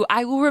set to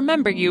I Will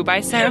Remember You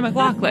by Sarah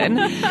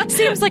McLachlan.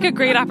 Seems like a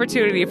great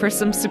opportunity for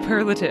some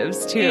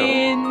superlatives, too.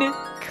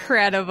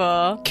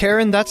 Incredible.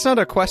 Karen, that's not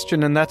a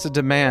question, and that's a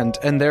demand,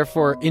 and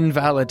therefore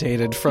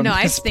invalidated from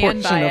this portion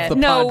of the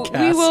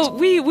podcast.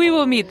 We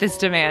will meet this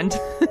demand.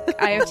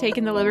 I have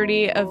taken the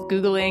liberty of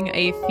Googling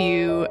a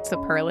few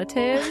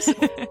superlatives.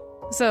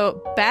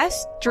 So,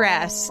 best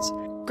dressed...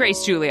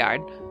 Grace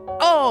Juilliard.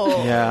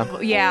 Oh.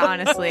 Yeah,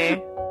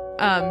 honestly.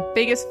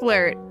 Biggest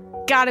flirt.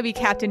 Gotta be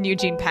Captain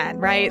Eugene Penn,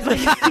 right? Like,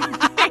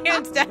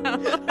 hands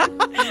down.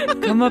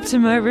 Come up to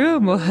my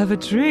room. We'll have a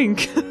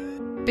drink.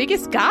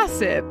 Biggest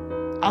gossip.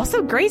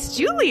 Also Grace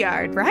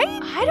Juilliard, right?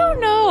 I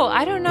don't know.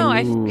 I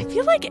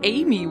feel like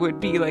Amy would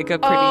be like a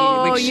pretty...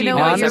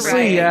 honestly,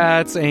 right. Yeah,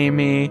 it's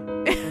Amy.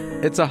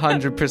 It's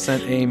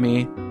 100%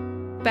 Amy.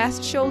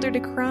 Best shoulder to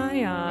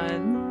cry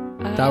on.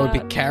 That would be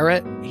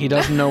Carrot. He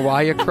doesn't know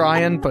why you're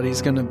crying, but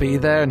he's going to be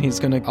there and he's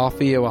going to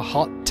offer you a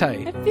hot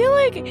tea. I feel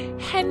like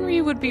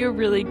Henry would be a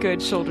really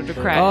good shoulder to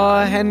cry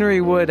on. Oh,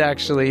 Henry would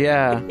actually,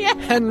 yeah.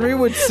 Henry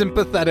would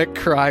sympathetic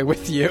cry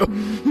with you.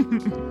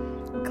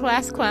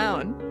 Class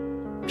clown.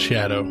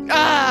 Shadow.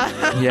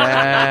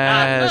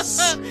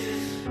 Yes.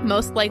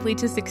 Most likely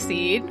to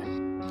succeed.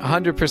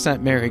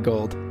 100%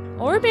 Marigold.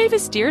 Or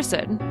Mavis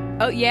Dearson.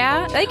 Oh,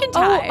 yeah? They can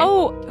tie.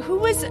 Who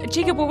was...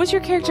 Jacob, what was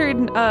your character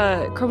in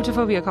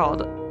Chromatophobia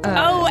called?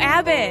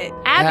 Abbott.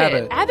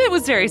 Abbott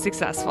was very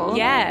successful.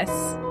 Yes.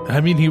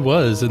 I mean, he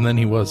was, and then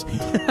he wasn't.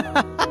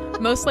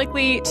 Most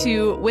likely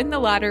to win the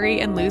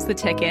lottery and lose the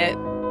ticket.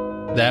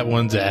 That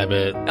one's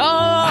Abbott.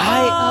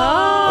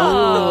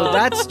 Oh,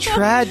 that's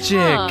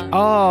tragic.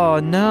 Oh,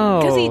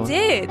 no. Because he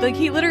did. Like,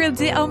 he literally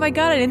did. Oh, my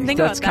God, I didn't think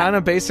about that. That's kind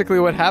of basically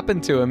what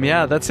happened to him.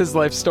 Yeah, that's his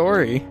life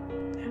story.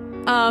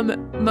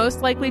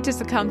 Most likely to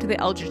succumb to the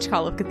Eldritch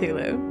Call of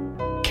Cthulhu.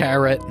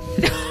 Carrot.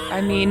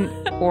 I mean,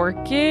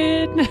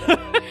 Orchid.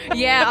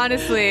 Yeah,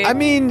 honestly. I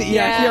mean,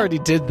 yeah, he already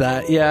did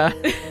that. Yeah.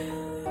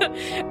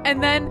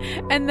 and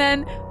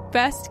then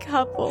best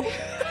couple.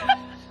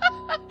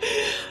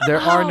 There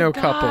are no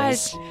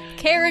couples.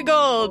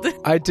 Kerrigold.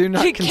 I do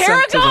not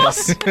consent to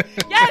this.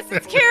 Yes,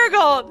 it's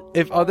Kerrigold.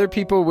 If other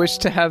people wish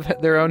to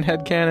have their own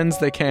headcanons,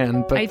 they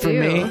can. But I for do.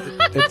 me,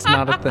 it's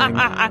not a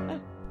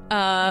thing.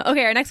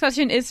 Okay, our next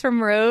question is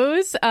from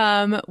Rose.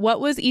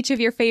 What was each of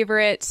your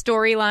favorite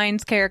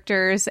storylines,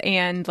 characters,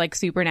 and like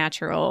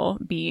supernatural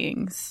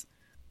beings?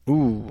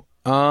 Ooh.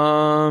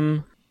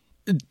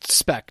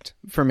 Spect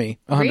for me,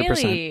 100%.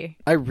 Really?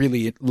 I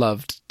really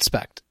loved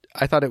Spect.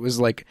 I thought it was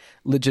like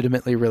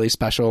legitimately really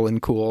special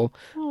and cool.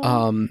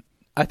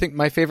 I think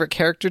my favorite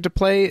character to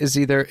play is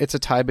either it's a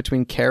tie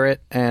between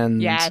Carrot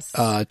and Yes.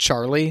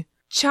 Charlie.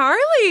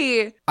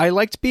 Charlie. I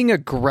liked being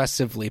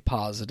aggressively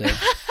positive.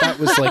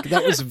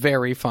 That was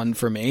very fun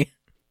for me.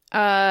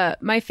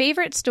 My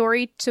favorite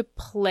story to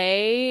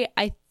play,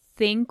 I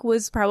think,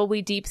 was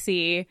probably Deep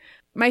Sea.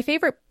 My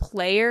favorite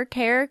player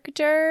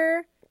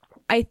character,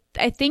 I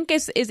think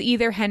is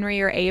either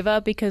Henry or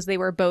Ava, because they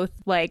were both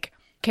like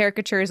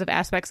caricatures of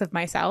aspects of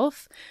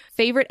myself.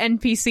 Favorite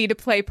NPC to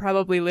play,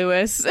 probably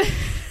Lewis.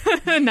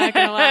 Not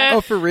gonna lie.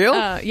 Oh, for real?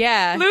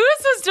 Yeah.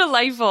 Lewis was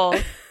delightful.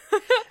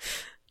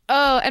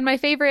 Oh, and my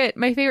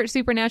favorite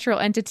supernatural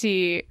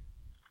entity,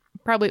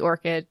 probably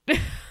Orchid.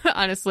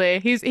 Honestly,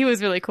 he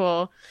was really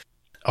cool.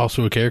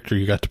 Also a character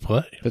you got to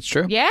play. That's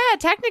true. Yeah,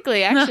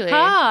 technically, actually.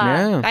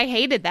 Yeah. I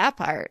hated that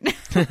part.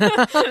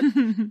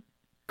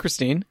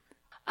 Christine?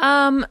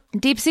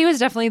 Deep Sea was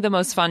definitely the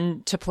most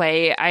fun to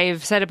play.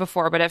 I've said it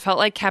before, but it felt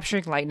like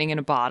capturing lightning in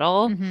a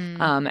bottle.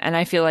 And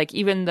I feel like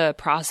even the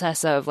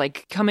process of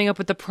like coming up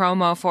with the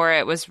promo for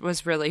it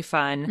was really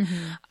fun.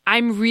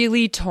 I'm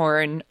really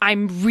torn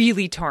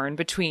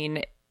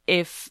between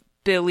if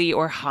Billy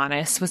or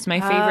Hannes was my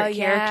favorite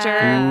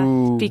character.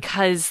 Ooh.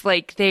 Because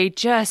like they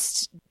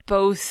just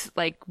both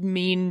like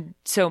mean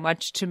so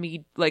much to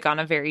me, like on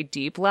a very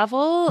deep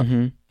level.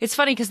 It's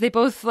funny because they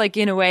both like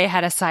in a way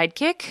had a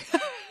sidekick.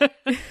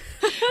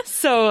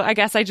 So I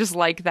guess I just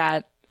like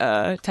that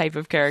type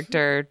of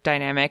character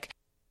dynamic.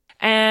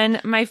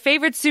 And my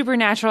favorite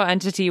supernatural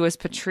entity was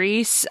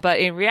Patrice, but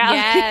in reality,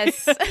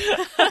 Yes.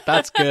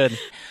 That's good.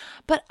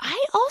 But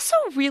I also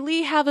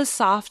really have a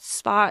soft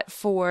spot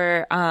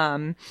for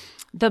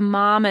the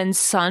mom and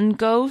son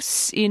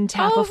ghosts in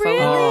Taphophobia.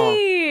 Oh,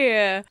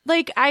 really?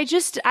 Like, I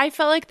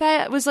felt like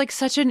that was like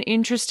such an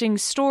interesting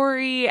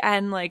story,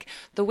 and like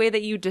the way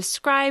that you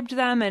described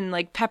them and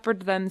like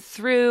peppered them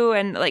through,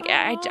 and like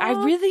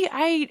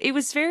it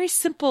was very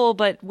simple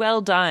but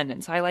well done,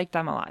 and so I liked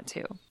them a lot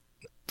too.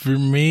 For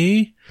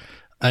me,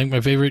 I think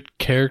my favorite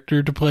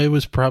character to play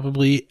was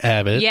probably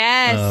Abbott.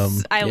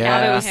 Yes. I yeah.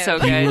 love It it. was so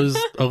He good. was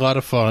a lot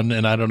of fun,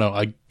 and I don't know,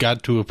 I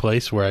got to a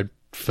place where I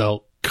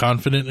felt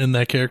confident in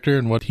that character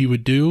and what he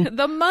would do.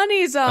 The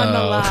money's on the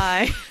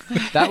line.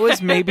 That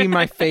was maybe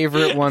my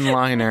favorite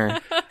one-liner.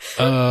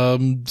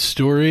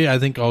 Story, I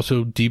think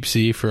also Deep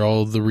Sea for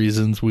all the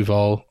reasons we've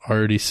all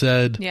already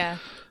said. Yeah.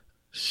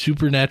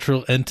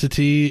 Supernatural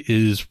entity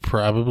is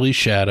probably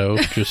Shadow,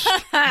 just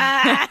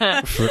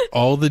for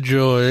all the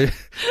joy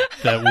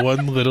that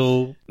one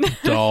little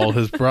doll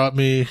has brought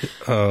me,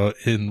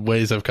 in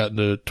ways I've gotten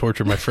to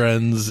torture my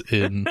friends,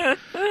 in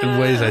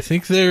ways I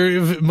think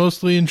they're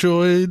mostly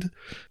enjoyed.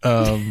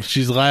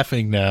 She's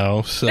laughing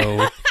now,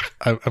 so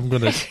I'm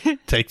going to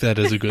take that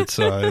as a good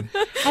sign.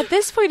 At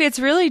this point, it's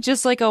really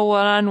just like a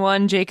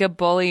one-on-one Jacob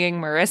bullying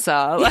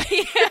Marissa.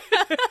 Like,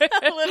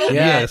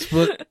 Yes,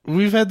 but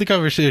we've had the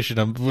conversation.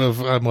 I'm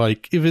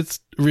like, if it's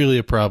really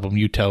a problem,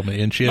 you tell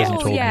me, and she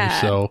hasn't told me,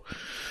 so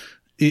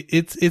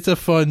it's a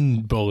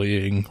fun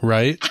bullying,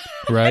 right?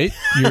 Right?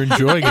 You're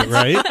enjoying it,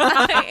 right?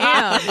 I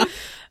am.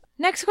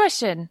 next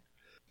question.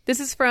 This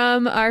is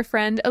from our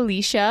friend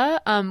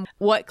Alicia.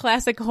 What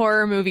classic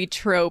horror movie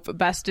trope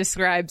best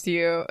describes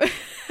you?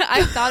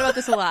 I've thought about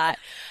this a lot.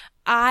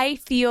 I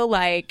feel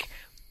like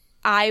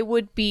I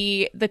would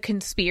be the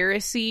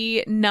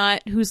conspiracy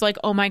nut who's like,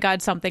 oh my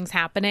God, something's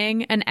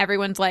happening. And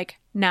everyone's like,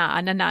 nah.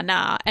 And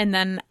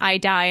then I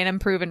die and I'm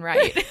proven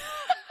right.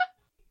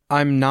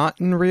 I'm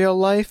not in real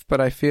life, but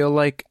I feel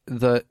like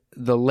the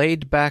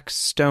laid back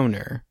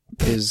stoner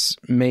is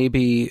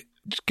maybe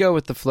just go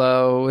with the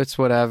flow. It's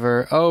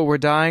whatever. Oh, we're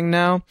dying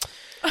now?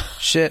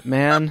 Shit,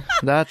 man.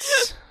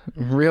 That's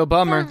a real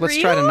bummer. For Let's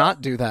try to real?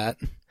 not do that.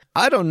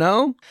 I don't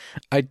know.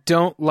 I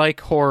don't like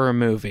horror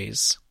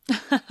movies.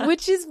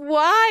 Which is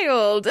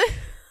wild.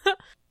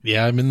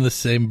 Yeah, I'm in the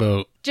same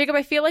boat. Jacob,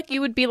 I feel like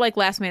you would be like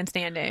Last Man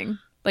Standing,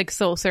 like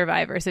sole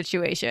survivor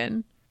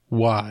situation.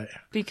 Why?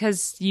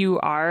 Because you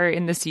are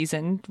in the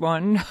season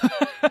one.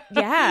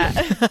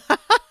 Yeah.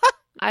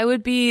 I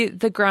would be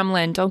the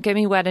gremlin. Don't get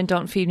me wet and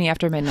don't feed me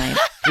after midnight.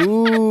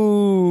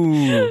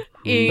 Ooh.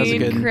 That's a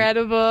good.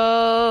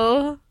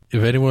 Incredible.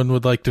 If anyone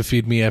would like to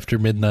feed me after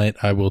midnight,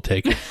 I will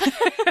take it.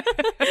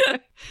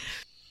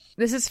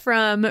 This is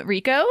from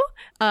Rico.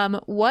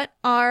 What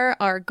are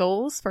our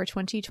goals for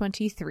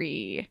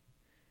 2023?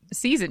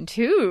 Season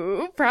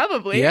 2,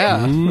 probably. Yeah.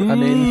 I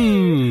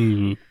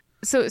mean, Ooh.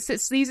 So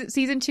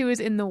season 2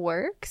 is in the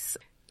works.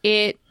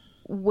 It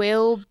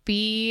will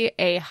be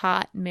a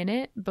hot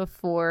minute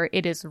before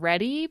it is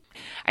ready.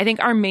 I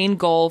think our main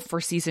goal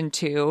for season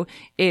 2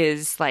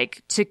 is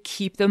like to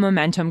keep the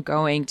momentum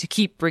going, to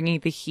keep bringing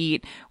the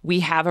heat.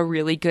 We have a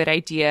really good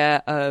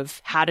idea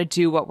of how to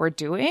do what we're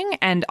doing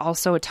and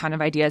also a ton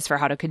of ideas for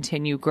how to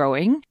continue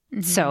growing.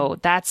 So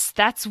that's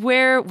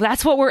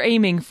what we're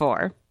aiming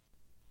for.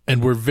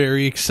 And we're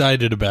very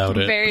excited about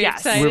it. Very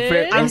Yes.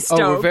 excited. I'm we're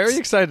stoked. very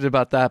excited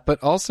about that,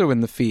 but also in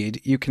the feed,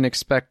 you can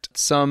expect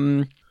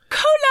some...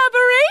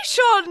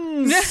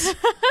 Collaborations!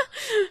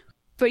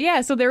 But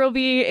yeah, so there will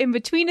be in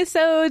between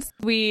episodes.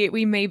 We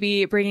may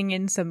be bringing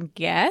in some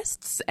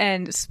guests.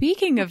 And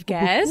speaking of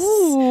guests,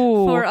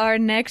 Ooh. for our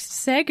next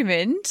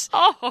segment,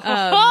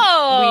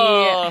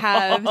 Oh. we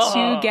have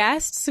 2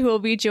 guests who will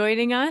be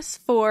joining us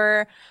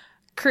for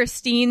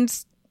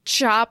Christine's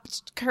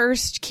Chopped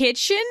Cursed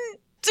Kitchen.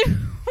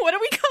 What do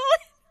we call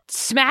it?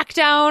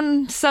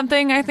 Smackdown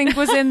something I think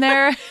was in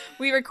there.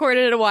 We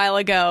recorded it a while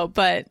ago,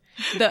 but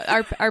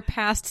our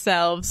past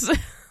selves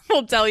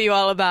will tell you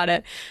all about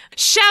it.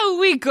 Shall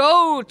we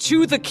go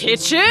to the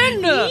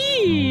kitchen?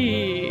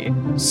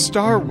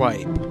 Star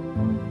Wipe.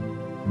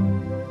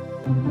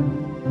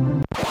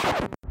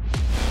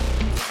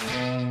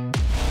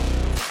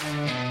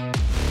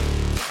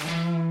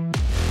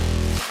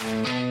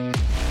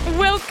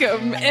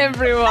 Welcome,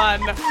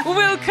 everyone.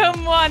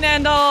 Welcome, one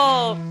and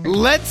all.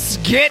 Let's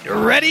get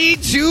ready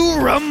to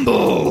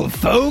rumble,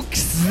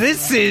 folks.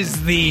 This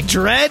is the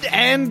Dread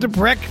and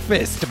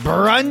Breakfast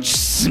Brunch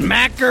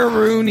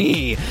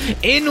Smackaroony.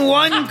 In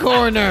one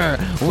corner,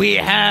 we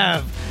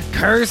have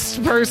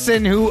cursed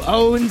person who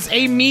owns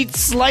a meat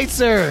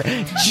slicer,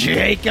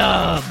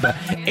 Jacob.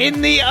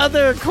 In the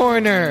other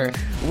corner,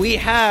 we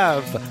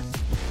have...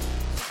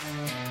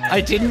 I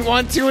didn't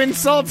want to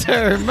insult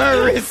her,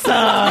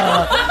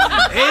 Marissa.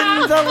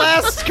 In the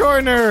last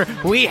corner,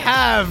 we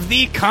have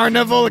the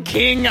Carnival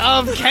King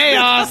of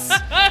Chaos.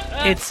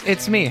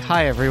 It's me.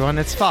 Hi, everyone.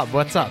 It's Fob.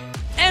 What's up?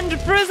 And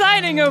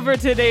presiding over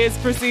today's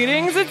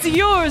proceedings, it's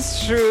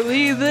yours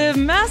truly, the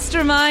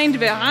mastermind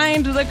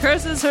behind the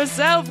curses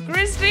herself,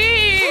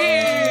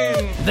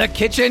 Christine! The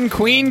Kitchen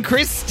Queen,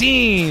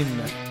 Christine.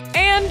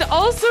 And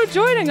also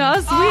joining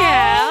us, we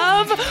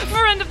have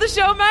friend of the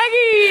show,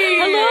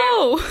 Maggie!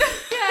 Hello.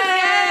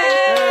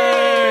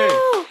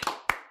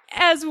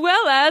 As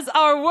well as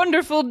our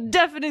wonderful,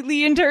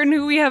 definitely intern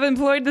who we have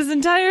employed this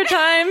entire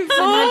time.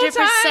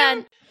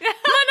 100%.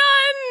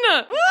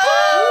 Manon!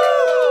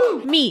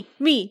 Me.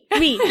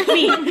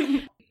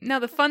 Now,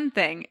 the fun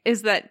thing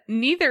is that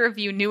neither of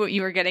you knew what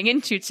you were getting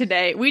into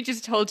today. We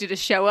just told you to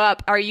show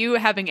up. Are you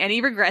having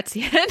any regrets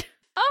yet?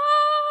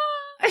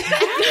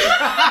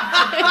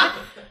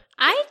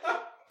 I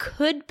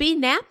could be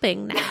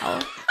napping now.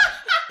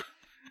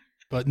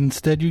 But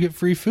instead you get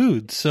free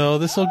food, so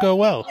this will go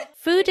well.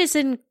 Food is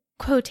in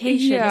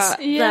quotations, Yeah.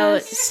 though,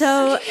 Yes.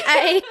 so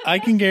I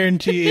can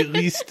guarantee at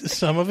least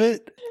some of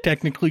it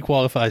technically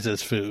qualifies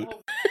as food.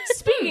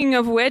 Speaking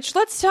of which,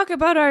 let's talk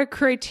about our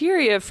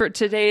criteria for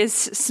today's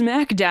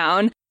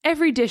Smackdown.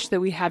 Every dish that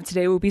we have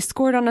today will be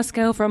scored on a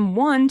scale from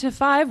 1 to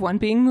 5, 1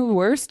 being the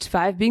worst,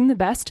 5 being the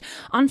best,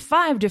 on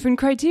 5 different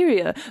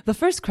criteria. The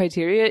first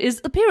criteria is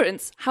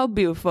appearance. How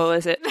beautiful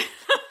is it?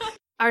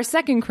 Our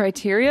second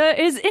criteria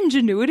is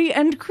ingenuity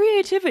and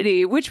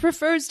creativity, which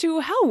refers to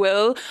how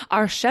well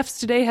our chefs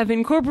today have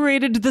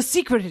incorporated the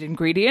secret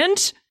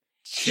ingredient,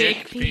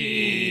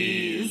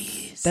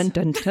 chickpeas. Dun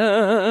dun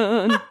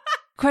dun.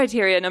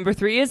 Criteria number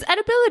 3 is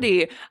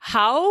edibility.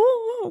 How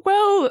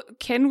well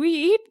can we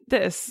eat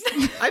this?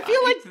 I feel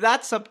like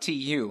that's up to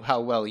you, how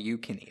well you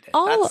can eat it.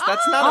 All-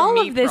 That's not all a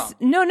me of this.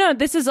 problem. No,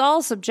 this is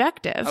all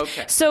subjective.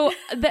 Okay. So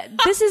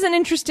this is an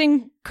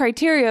interesting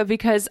criteria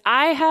because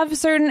I have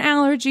certain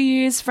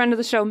allergies. Friend of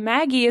the show,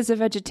 Maggie, is a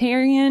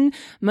vegetarian.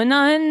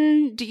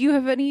 Manon, do you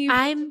have any?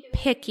 I'm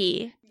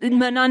picky.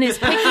 Manon is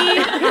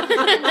picky.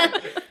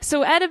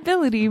 So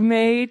edibility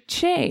may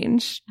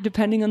change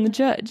depending on the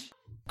judge.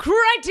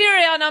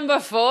 Criteria number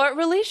 4,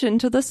 relation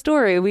to the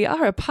story. We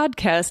are a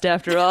podcast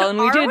after all, and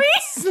we did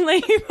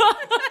slave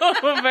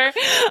over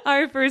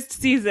our first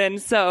season.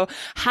 So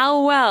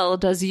how well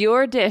does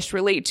your dish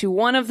relate to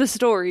one of the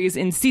stories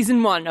in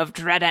season 1 of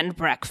Dread and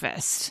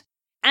Breakfast?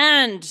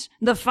 And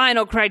the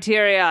final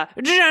criteria,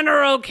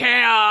 general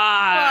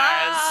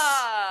chaos.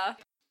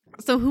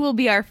 So who will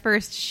be our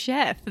first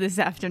chef this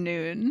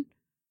afternoon?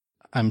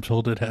 I'm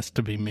told it has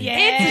to be me.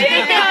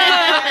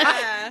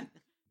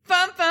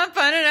 Bum, bum,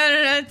 bum,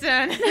 dun, dun,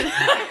 dun, dun.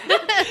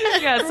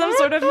 Yeah, some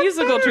sort of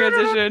musical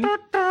transition.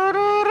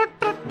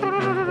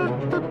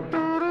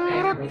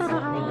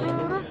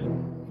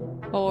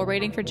 While we're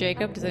waiting for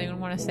Jacob, does anyone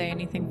want to say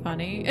anything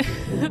funny?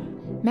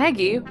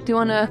 Maggie, do you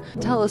want to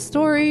tell a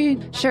story,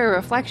 share a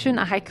reflection,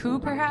 a haiku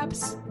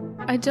perhaps?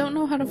 I don't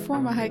know how to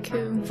form a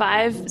haiku.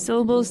 5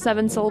 syllables,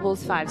 7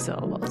 syllables, 5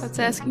 syllables. That's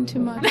asking too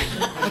much.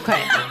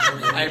 Okay.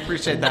 I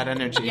appreciate that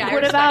energy. Yeah. I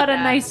What respect about a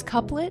that. nice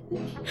couplet?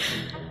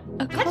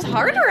 That's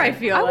harder, I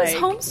feel I was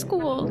like.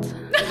 homeschooled.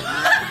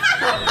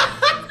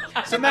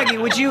 So Maggie,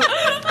 would you...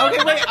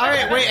 Okay, wait. All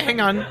right, wait.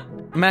 Hang on.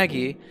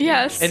 Maggie,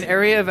 Yes. An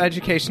area of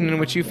education in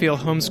which you feel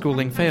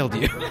homeschooling failed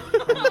you.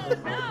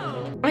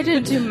 I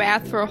didn't do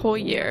math for a whole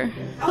year.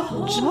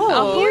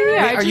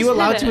 Are you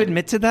allowed to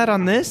admit to that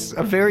on this?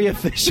 A very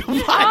official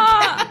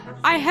podcast.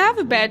 I have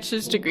a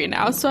bachelor's degree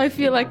now, so I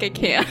feel like I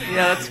can.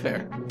 Yeah, that's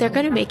fair. They're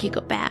gonna make you go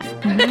back.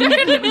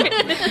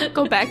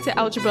 Go back to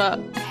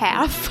algebra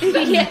half.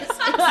 Yes,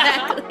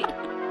 exactly.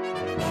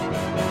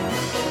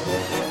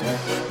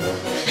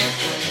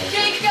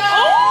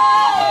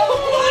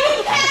 What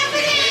is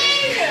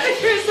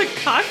happening? There's a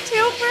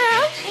cocktail,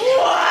 perhaps?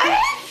 What?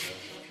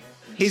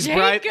 He's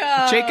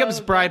Jacob's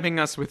bribing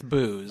us with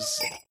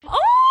booze. Oh!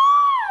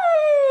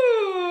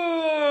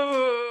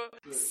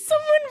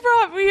 Someone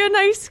brought me a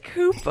nice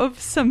scoop of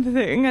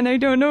something, and I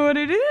don't know what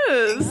it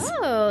is.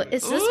 Oh,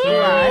 is this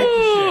blood?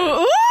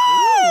 Ooh!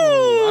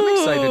 I'm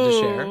excited to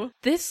share.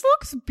 This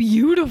looks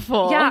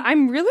beautiful. Yeah,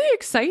 I'm really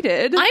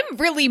excited. I'm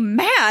really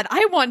mad.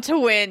 I want to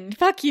win.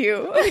 Fuck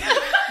you.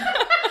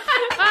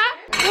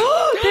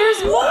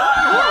 There's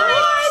one.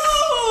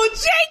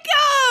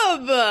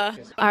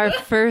 Jacob! Our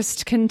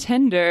first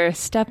contender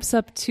steps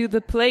up to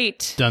the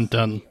plate. Dun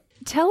dun.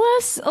 Tell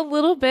us a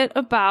little bit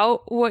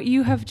about what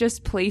you have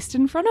just placed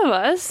in front of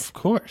us. Of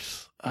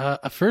course.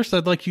 First,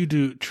 I'd like you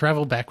to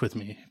travel back with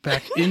me,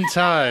 back in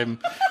time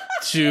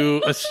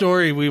to a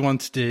story we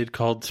once did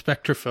called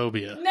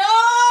Spectrophobia. No!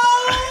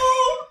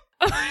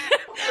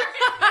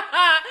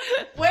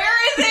 Where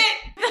is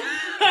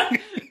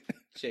it?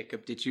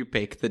 Jacob, did you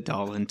bake the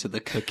doll into the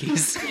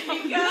cookies?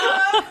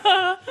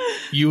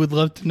 You would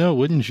love to know,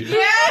 wouldn't you?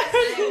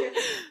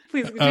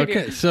 Please continue.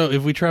 Okay, so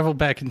if we travel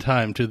back in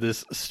time to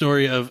this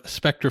story of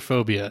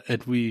spectrophobia,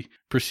 and we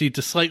proceed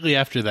to slightly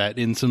after that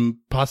in some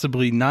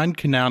possibly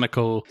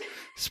non-canonical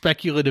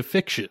speculative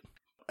fiction.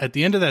 At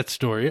the end of that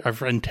story, our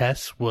friend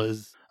Tess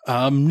was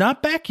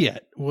not back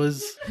yet,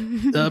 was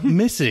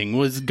missing,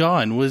 was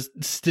gone, was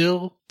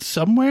still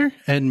somewhere,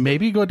 and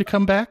maybe going to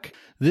come back.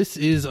 This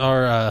is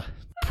our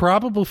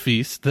probable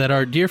feast that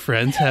our dear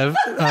friends have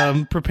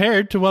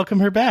prepared to welcome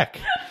her back.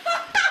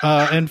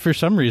 And for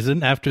some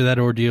reason, after that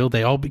ordeal,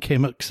 they all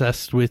became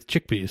obsessed with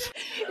chickpeas.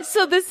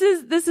 So this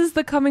is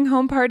the coming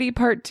home party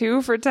part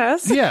 2 for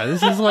Tess? Yeah,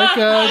 this is like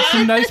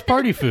some nice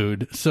party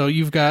food. So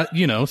you've got,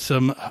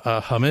 some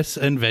hummus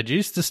and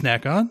veggies to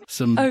snack on,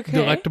 some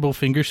delectable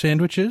finger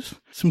sandwiches,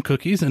 some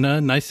cookies, and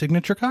a nice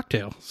signature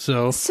cocktail.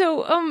 So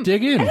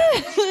dig in.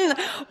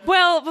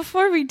 Well,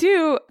 before we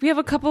do, we have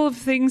a couple of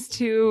things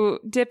to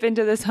dip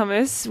into this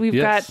hummus. We've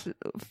got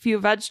a few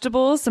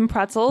vegetables, some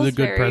pretzels. The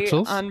good very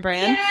pretzels. on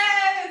brand.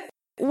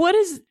 What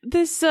is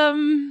this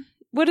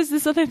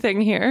other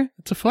thing here?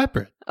 It's a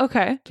flatbread.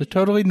 Okay. It's a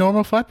totally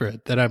normal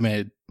flatbread that I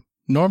made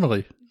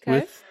normally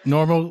with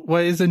normal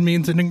ways and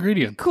means and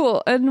ingredients.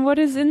 Cool. And what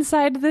is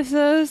inside this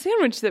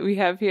sandwich that we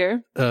have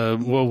here?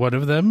 Well, one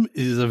of them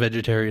is a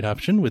vegetarian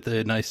option with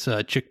a nice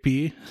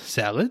chickpea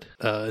salad,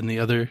 and the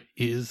other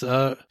is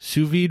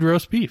sous vide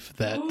roast beef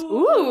that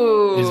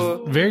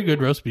is very good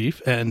roast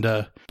beef,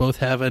 and both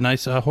have a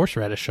nice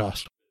horseradish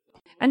sauce.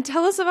 And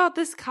tell us about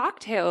this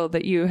cocktail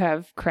that you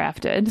have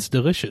crafted. It's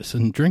delicious,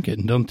 and drink it,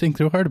 and don't think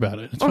too hard about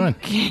it. It's fine.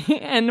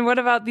 And what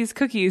about these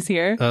cookies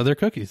here? They're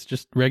cookies,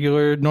 just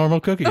regular, normal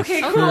cookies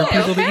for cool.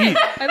 people to eat.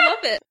 I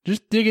love it.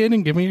 Just dig in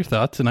and give me your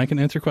thoughts, and I can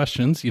answer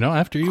questions,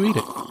 after you eat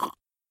it.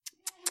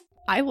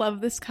 I love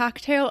this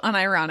cocktail,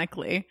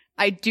 unironically.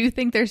 I do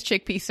think there's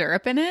chickpea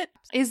syrup in it.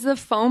 Is the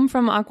foam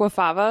from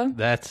Aquafaba?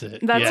 That's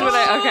it. That's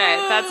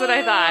yes. that's what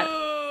I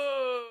thought.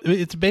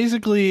 It's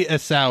basically a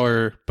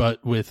sour,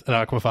 but with an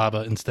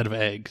aquafaba instead of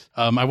eggs.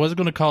 I wasn't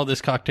going to call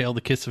this cocktail the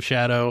Kiss of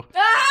Shadow.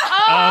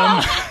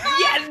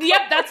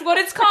 Yep, that's what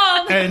it's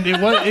called. And it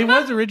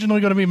was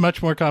originally going to be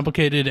much more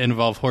complicated and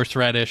involve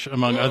horseradish,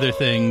 among other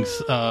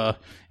things. It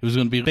was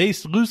going to be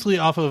based loosely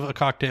off of a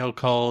cocktail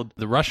called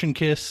the Russian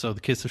Kiss, so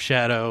the Kiss of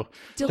Shadow.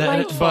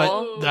 Delightful.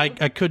 But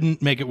I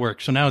couldn't make it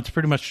work, so now it's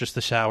pretty much just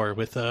a sour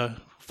with a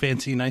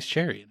fancy, nice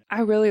cherry.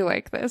 I really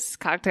like this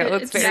cocktail.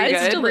 It's very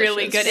It's good.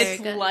 really good. Very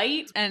It's good.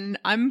 light, and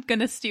I'm going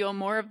to steal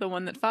more of the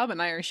one that Fob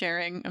and I are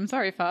sharing. I'm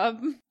sorry,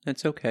 Fob.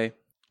 It's okay.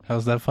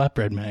 How's that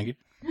flatbread, Maggie?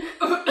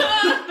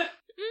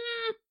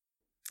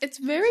 It's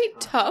very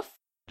tough.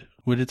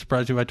 Would it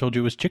surprise you if I told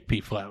you it was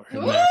chickpea flour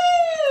in there?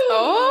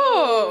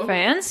 Oh.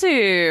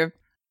 Fancy.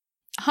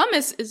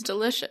 Hummus is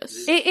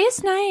delicious. It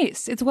is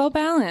nice. It's well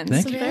balanced.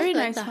 Thank It's a you. very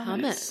Like nice the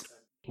hummus.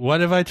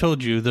 What if I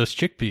told you those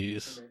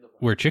chickpeas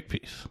were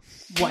chickpeas?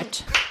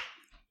 What?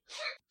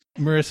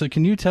 Marissa,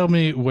 can you tell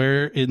me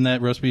where in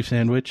that roast beef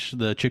sandwich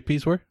the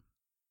chickpeas were?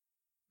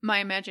 My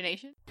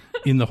imagination.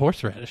 In the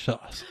horseradish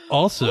sauce.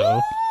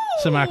 Also,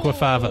 some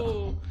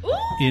aquafaba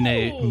in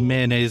a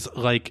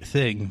mayonnaise-like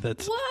thing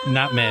that's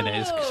not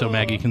mayonnaise, so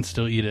Maggie can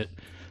still eat it.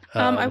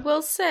 I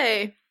will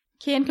say,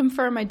 can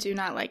confirm I do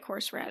not like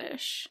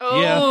horseradish.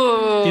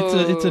 Yeah,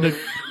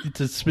 it's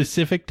a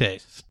specific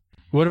taste.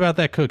 What about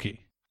that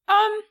cookie?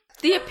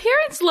 The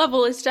appearance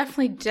level is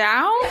definitely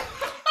down.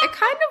 It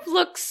kind of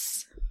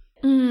looks,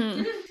 I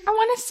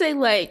want to say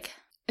like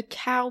a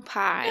cow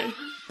pie,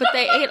 but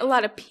they ate a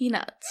lot of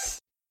peanuts.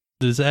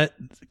 Does that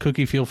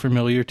cookie feel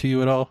familiar to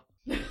you at all?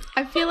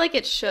 I feel like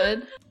it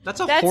should. That's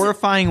a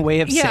horrifying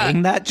way of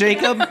saying that,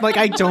 Jacob. Like,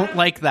 I don't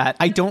like that.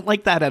 I don't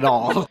like that at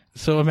all.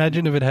 So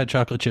imagine if it had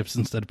chocolate chips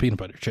instead of peanut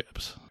butter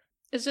chips.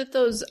 Is it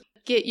those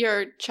get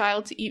your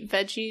child to eat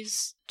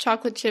veggies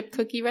chocolate chip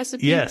cookie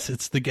recipe? Yes,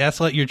 it's the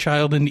gaslight your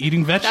child into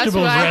eating vegetables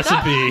what I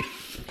recipe.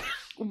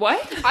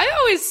 What? I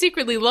always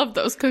secretly loved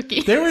those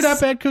cookies. They were not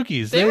bad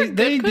cookies. They were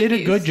They good did a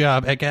cookies. good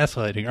job at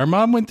gaslighting. Our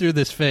mom went through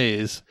this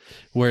phase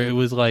where it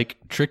was like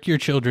trick your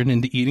children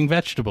into eating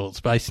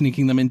vegetables by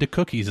sneaking them into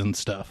cookies and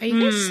stuff. Are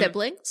you guys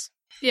siblings?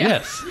 Yeah.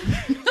 Yes.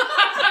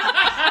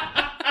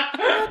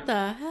 What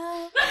the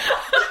hell?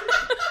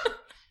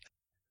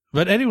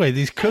 But anyway,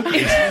 these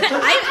cookies,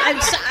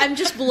 I'm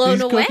just blown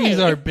these away. cookies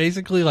are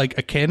basically like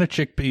a can of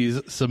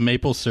chickpeas, some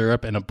maple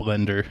syrup, and a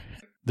blender.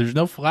 There's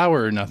no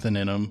flour or nothing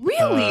in them.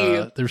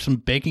 Really? There's some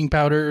baking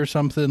powder or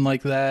something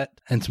like that,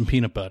 and some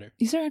peanut butter.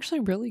 These are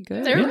actually really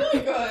good. They're really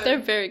good. They're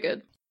very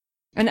good.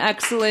 An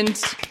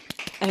excellent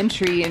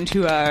entry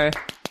into our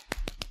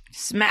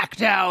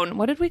Smackdown.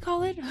 What did we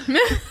call it?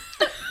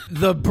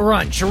 The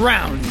Brunch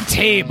Round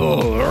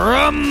Table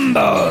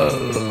Rumble.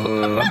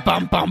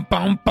 Bum, bum,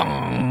 bum,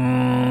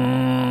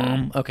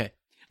 bum. Okay.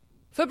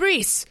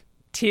 Fabrice,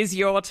 'tis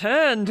your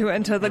turn to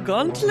enter the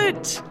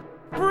gauntlet.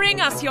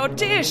 Bring us your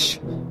dish.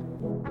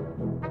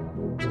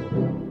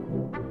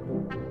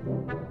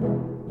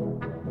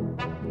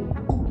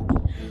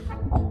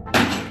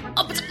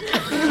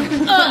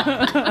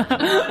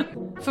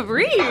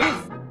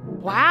 Fabrice!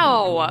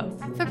 Wow.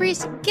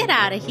 Fabrice, get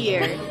out of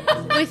here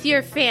with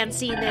your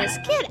fanciness.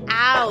 Get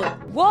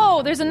out.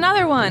 Whoa, there's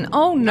another one.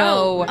 Oh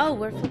no. Oh,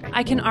 we're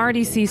I can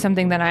already see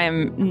something that I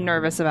am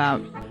nervous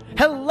about.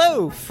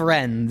 Hello,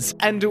 friends,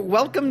 and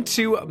welcome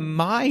to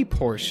my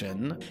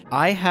portion.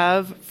 I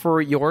have,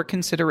 for your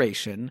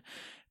consideration,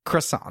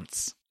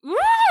 croissants.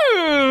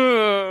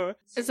 Ooh.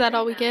 Is that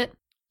all we get?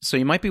 So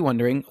you might be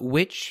wondering,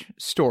 which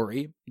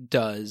story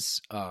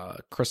does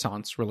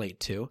croissants relate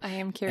to? I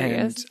am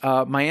curious.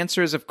 And my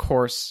answer is, of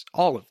course,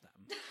 all of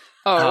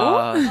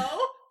them.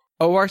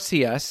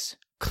 ORCS,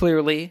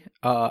 clearly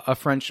a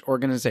French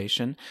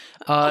organization.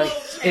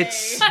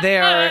 They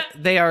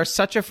are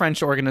such a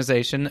French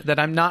organization that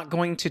I'm not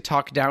going to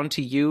talk down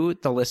to you,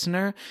 the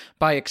listener,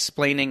 by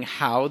explaining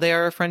how they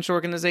are a French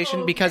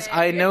organization, because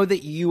I know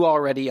that you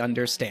already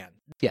understand.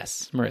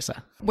 Yes,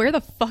 Marissa. Where the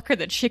fuck are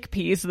the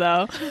chickpeas,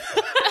 though?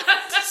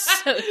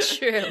 so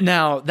true.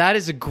 Now, that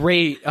is a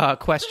great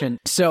question.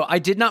 So I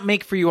did not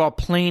make for you all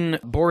plain,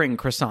 boring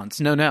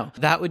croissants. No.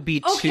 That would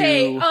be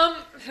too...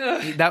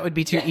 that would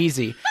be too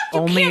easy.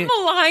 Can't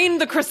malign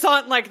the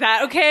croissant like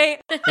that, okay?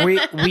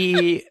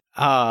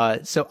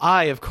 So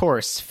I, of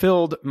course,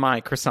 filled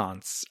my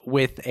croissants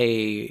with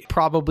a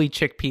probably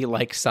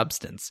chickpea-like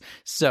substance.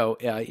 So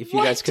if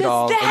you guys could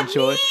all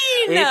enjoy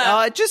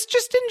it,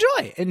 just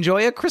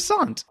enjoy a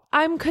croissant.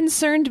 I'm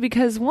concerned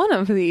because one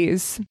of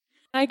these,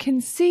 I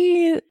can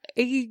see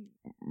a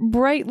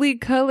brightly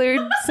colored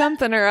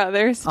something or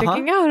other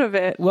sticking out of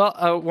it.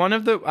 Well, one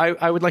of the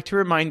I would like to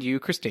remind you,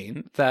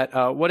 Christine, that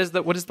what is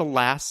the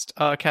last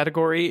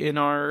category in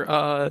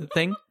our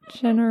thing?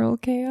 General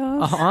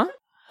chaos.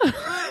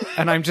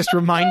 And I'm just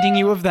reminding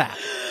you of that.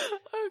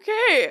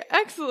 Okay,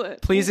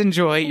 excellent. Please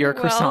enjoy your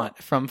croissant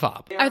from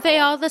Fob. Are they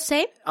all the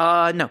same?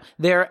 No,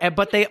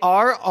 but they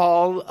are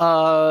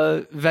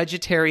all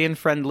vegetarian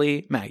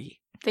friendly Maggie.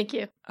 Thank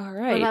you. All What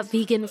right. about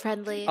vegan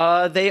friendly?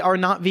 They are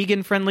not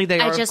vegan friendly. They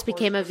are. I just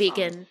became a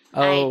vegan.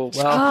 Oh, I well,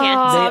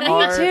 can't. they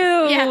are. Me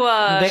too.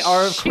 Yeah. They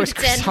are, of course,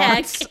 Shoots and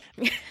heck. croissants.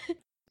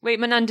 Wait,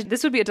 Manon,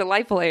 this would be a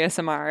delightful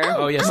ASMR.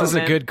 Oh yes, this is a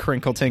moment. good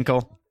crinkle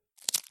tinkle.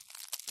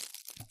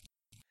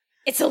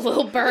 It's a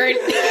little bird.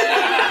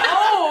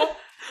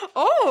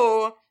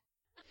 Oh.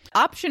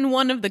 Option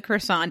one of the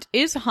croissant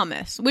is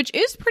hummus, which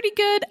is pretty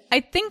good. I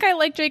think I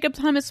like Jacob's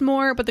hummus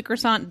more, but the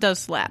croissant does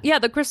slap. Yeah,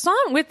 the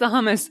croissant with the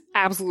hummus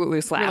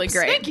absolutely slaps. Really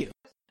great. Thank you.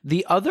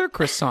 The other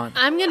croissant.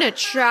 I'm going to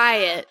try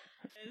it.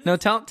 No,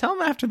 tell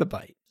them after the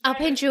bite. I'll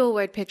paint you a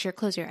word picture.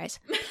 Close your eyes.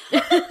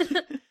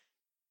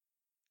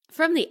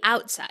 From the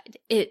outside,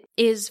 it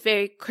is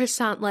very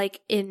croissant-like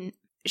in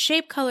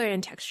shape, color,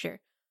 and texture.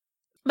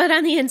 But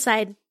on the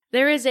inside,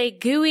 there is a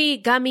gooey,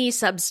 gummy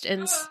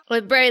substance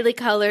with brightly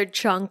colored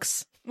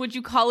chunks. Would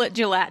you call it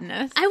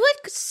gelatinous? I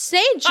would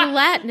say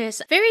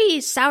gelatinous. Very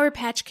Sour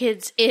Patch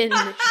Kids in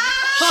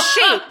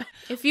shape.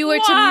 If you were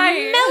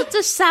to melt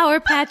a Sour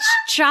Patch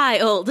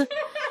child, a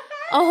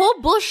whole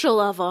bushel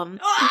of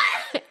them,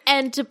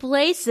 and to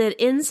place it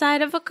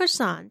inside of a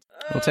croissant.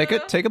 We'll take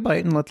a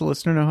bite and let the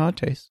listener know how it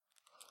tastes.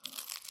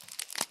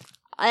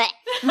 No.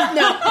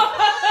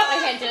 I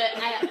can't do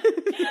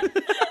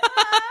it.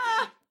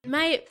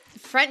 My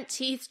front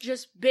teeth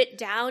just bit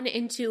down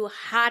into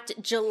hot,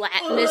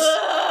 gelatinous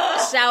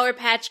Sour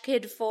Patch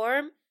Kid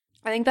form.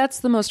 I think that's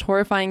the most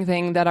horrifying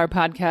thing that our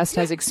podcast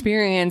has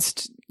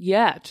experienced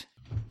yet.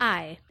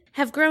 I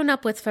have grown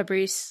up with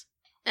Fabrice,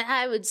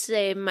 I would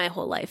say, my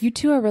whole life. You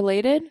two are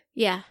related?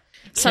 Yeah.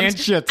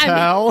 Can't you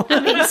tell? I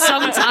mean,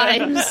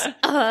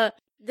 sometimes.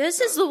 This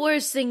is the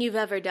worst thing you've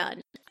ever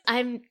done.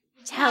 I'm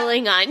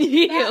telling on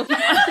you.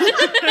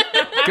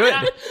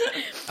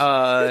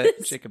 Good.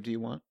 Jacob, do you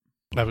want?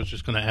 I was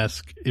just going to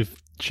ask if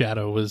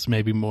Shadow was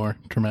maybe more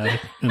traumatic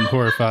and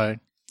horrifying.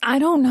 I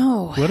don't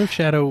know. What if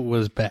Shadow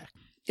was back?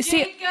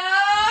 See,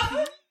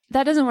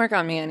 that doesn't work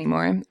on me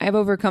anymore. I've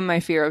overcome my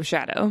fear of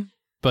Shadow.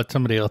 But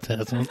somebody else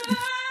hasn't.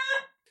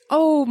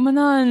 Oh,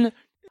 Manan.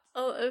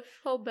 Oh, it's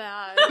so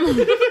bad.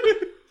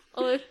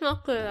 Oh, it's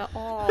not good at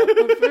all.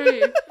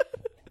 Please.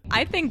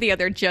 I think the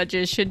other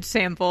judges should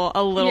sample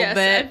a little Yes,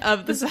 bit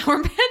of the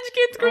Sour Patch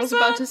Kids I was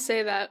croissant. about to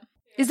say that.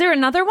 Is there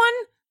another one?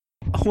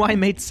 Oh, I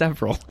made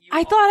several.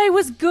 I thought I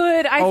was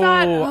good. I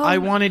thought. I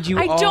wanted you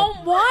I all...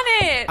 don't want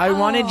it. I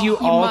wanted you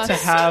all to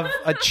must. have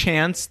a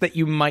chance that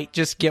you might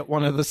just get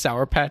one of the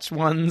Sour Patch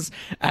ones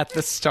at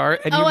the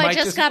start. And you I might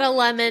just got a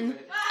lemon.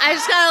 I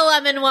just got a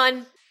lemon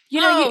one. You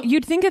know,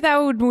 you'd think that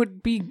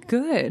would be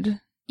good.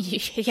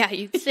 Yeah,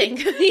 you'd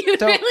think. You'd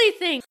Don't- really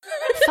think.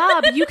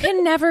 Bob, you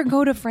can never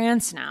go to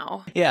France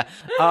now. Yeah.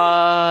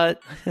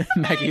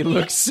 Maggie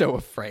looks so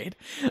afraid.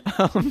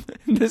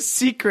 The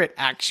secret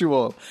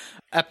actual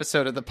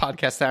episode of the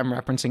podcast that I'm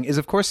referencing is,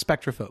 of course,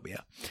 Spectrophobia.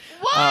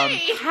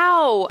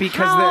 How?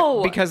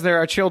 Because there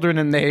are children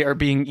and they are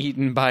being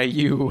eaten by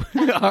you,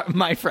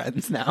 my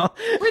friends now.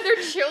 Were there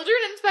children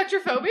in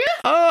Spectrophobia?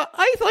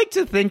 I like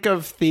to think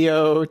of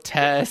Theo,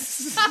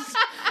 Tess.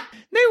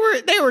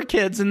 They were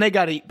kids and they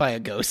got eaten by a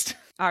ghost.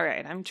 All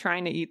right, I'm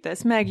trying to eat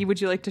this. Maggie,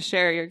 would you like to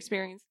share your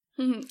experience?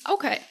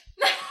 Okay.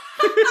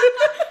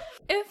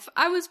 If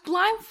I was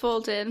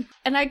blindfolded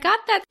and I got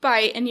that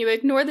bite and you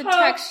ignore the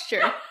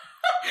texture,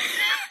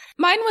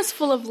 mine was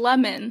full of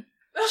lemon,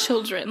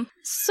 children.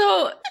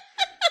 So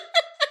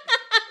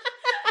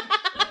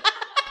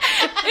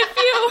if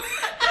you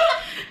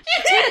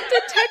take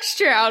the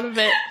texture out of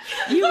it,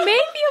 you may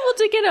be able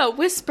to get a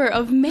whisper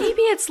of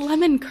maybe it's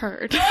lemon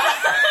curd.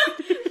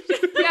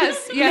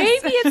 Yes.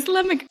 Maybe it's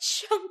lemon,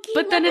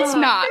 but then it's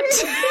not.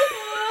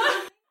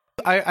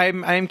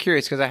 I'm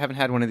curious because I haven't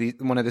had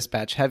one of this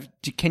batch.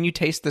 Can you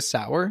taste the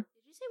sour?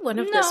 One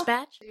of No. this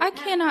batch. I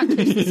cannot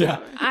taste it.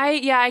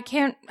 I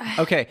can't.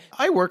 Okay,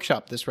 I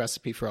workshopped this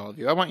recipe for all of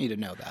you. I want you to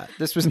know that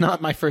this was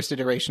not my first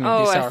iteration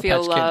of Oh, the I Sour feel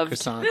Patch Kid loved.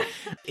 croissant.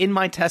 In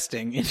my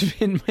testing,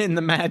 in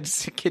the mad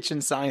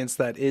kitchen science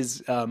that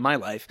is my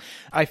life,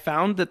 I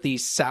found that the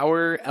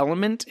sour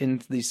element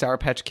in the Sour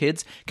Patch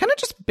Kids kind of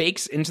just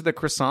bakes into the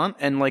croissant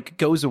and like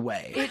goes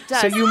away. It does.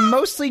 So you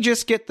mostly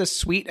just get the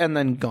sweet and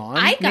then gone.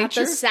 I got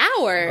nature. the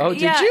sour. Oh,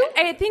 did you?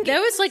 I think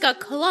There was like a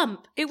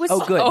clump. it was.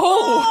 Oh, good.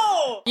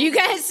 Oh, You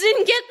guys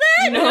didn't get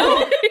that? No.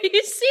 Are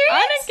you serious?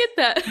 I didn't get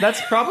that. That's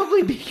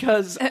probably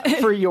because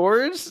for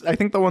yours, I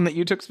think the one that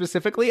you took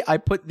specifically, I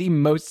put the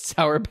most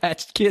Sour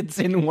Patch Kids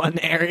in one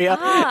area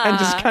and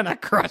just kind of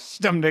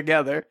crushed them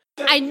together.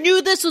 I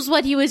knew this was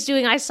what he was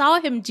doing. I saw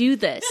him do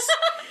this.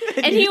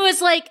 And he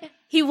was like,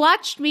 he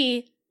watched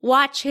me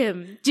watch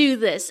him do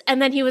this.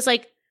 And then he was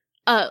like,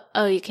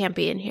 oh, you can't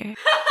be in here.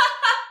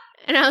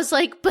 And I was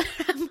like, but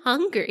I'm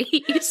hungry.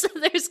 You said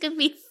there's going to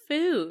be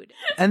food.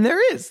 And there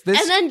is. And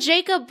then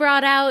Jacob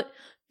brought out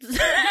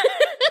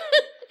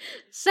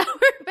Sour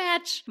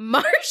Patch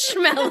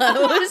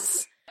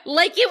marshmallows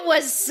like it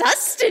was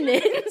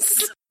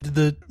sustenance.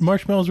 The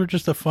marshmallows were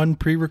just a fun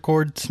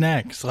pre-record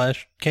snack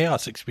 /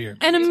 chaos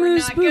experiment. and a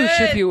moose boosh,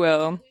 if you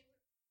will.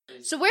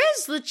 So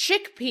where's the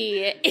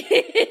chickpea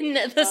in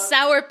the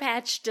Sour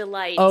Patch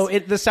Delight? Oh,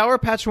 the Sour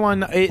Patch one,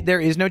 there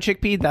is no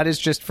chickpea. That is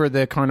just for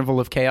the Carnival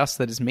of Chaos.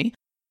 That is me.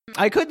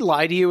 I could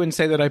lie to you and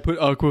say that I put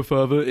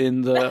aquafaba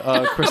in the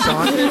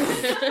croissant.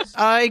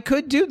 I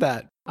could do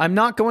that. I'm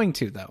not going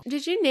to, though.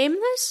 Did you name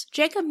this?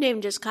 Jacob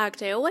named his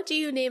cocktail. What do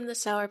you name the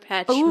Sour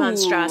Patch Ooh.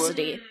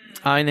 monstrosity?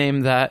 I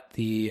named that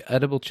the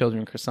Edible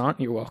Children Croissant.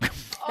 You're welcome.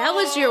 That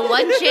was your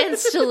one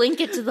chance to link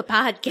it to the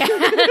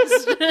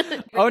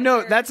podcast. Oh,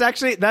 no, that's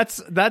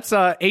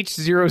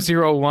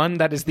H001.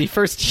 That is the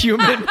first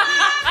human.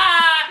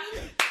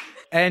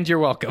 And you're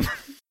welcome.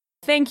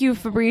 Thank you,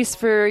 Fabrice,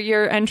 for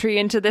your entry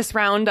into this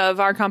round of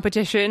our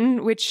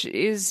competition, which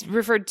is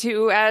referred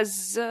to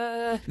as,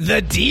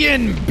 The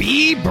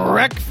D&B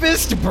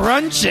Breakfast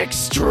Brunch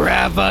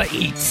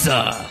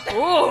Extravaganza.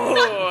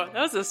 Oh, that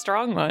was a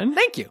strong one.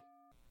 Thank you.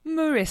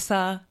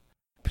 Marissa,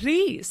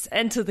 please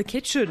enter the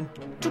kitchen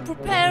to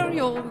prepare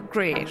your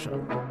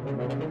creation.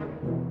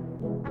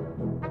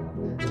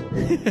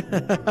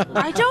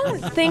 I don't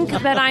think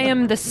that I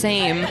am the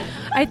same.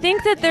 I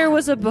think that there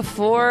was a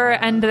before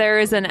and there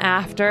is an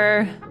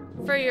after.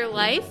 For your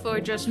life or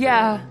just for...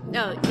 Yeah.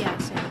 Oh, yeah,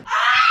 same.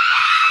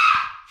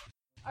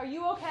 Are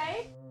you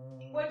okay?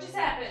 What just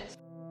happened?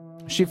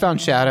 She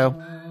found Shadow.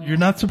 You're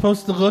not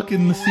supposed to look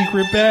in the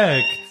secret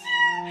bag.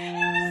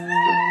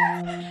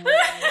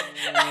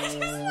 I just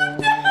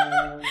looked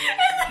up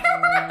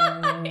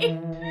and they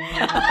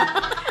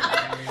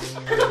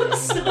were right.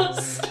 So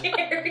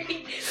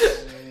scary.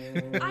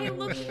 I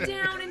looked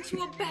down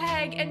into a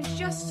bag and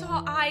just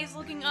saw eyes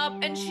looking up,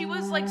 and she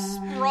was like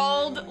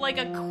sprawled like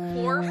a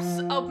corpse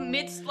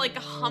amidst like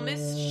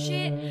hummus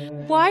shit.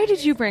 Why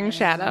did you bring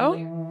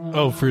Shadow?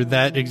 Oh, for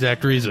that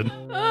exact reason.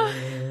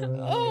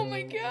 Oh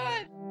my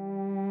god.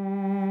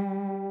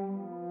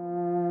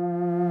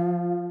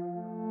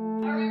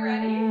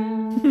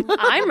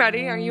 I'm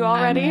ready. Are you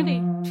all ready? ready.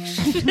 All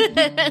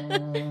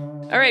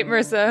right,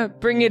 Marissa,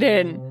 bring it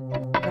in.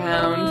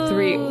 Round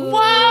 3. Whoa!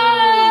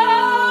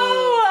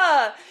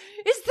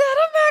 Is that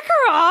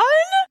a macaron?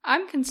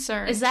 I'm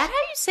concerned. Is that how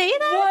you say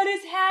that? What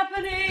is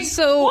happening?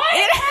 So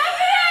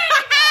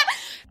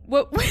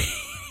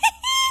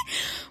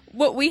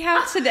what we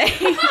have today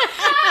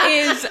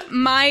is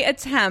my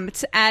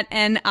attempt at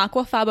an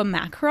aquafaba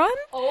macaron.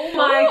 Oh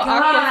my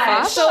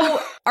gosh. So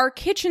our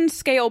kitchen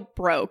scale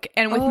broke,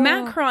 and with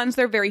macarons,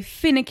 they're very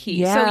finicky.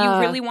 So Yeah. you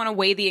really want to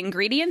weigh the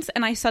ingredients,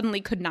 and I suddenly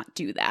could not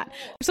do that.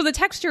 So the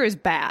texture is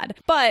bad,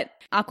 but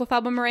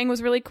aquafaba meringue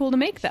was really cool to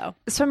make, though.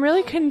 So I'm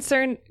really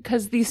concerned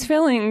because these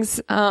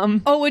fillings,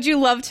 Oh, would you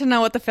love to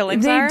know what the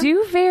fillings they are?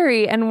 do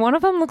vary, and one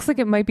of them looks like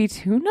it might be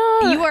tuna.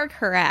 You are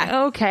correct.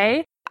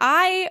 Okay.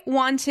 I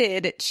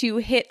wanted to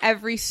hit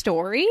every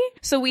story.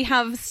 So we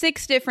have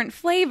 6 different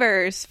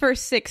flavors for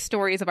 6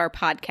 stories of our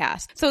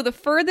podcast. So the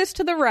furthest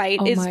to the right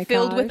Oh is my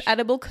filled with gosh.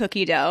 edible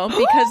cookie dough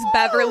because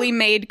Beverly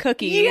made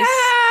cookies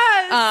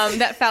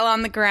that fell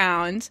on the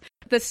ground.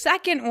 The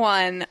second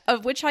one,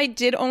 of which I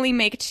did only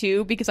make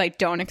 2 because I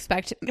don't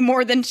expect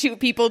more than 2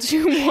 people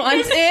to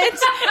want it.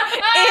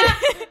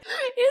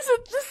 Is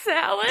it the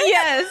salad?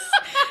 Yes.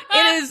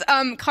 It is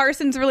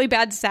Carson's Really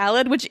Bad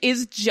Salad, which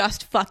is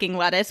just fucking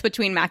lettuce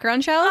between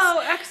macaron shells.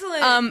 Oh,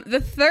 excellent.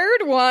 The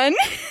third one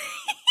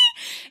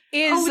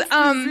is it's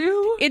the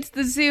zoo? it's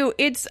the zoo.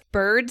 It's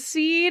bird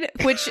seed,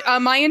 which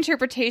my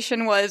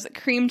interpretation was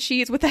cream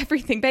cheese with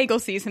everything bagel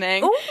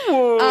seasoning.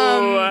 Ooh.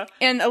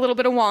 And a little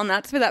bit of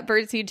walnuts for that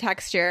bird seed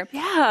texture.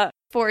 Yeah.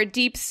 For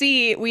deep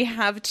sea, we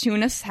have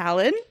tuna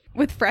salad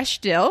with fresh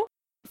dill.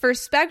 For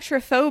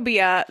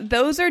spectrophobia,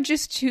 those are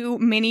just 2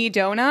 mini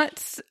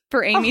donuts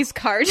for Amy's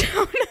car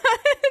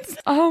donuts.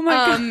 Oh my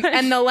gosh.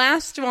 And the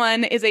last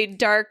one is a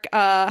dark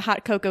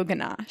hot cocoa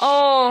ganache.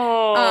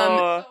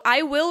 Oh.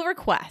 I will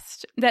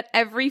request that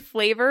every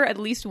flavor, at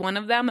least one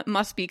of them,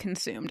 must be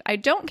consumed. I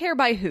don't care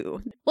by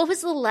who. What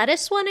was the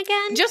lettuce one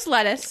again? Just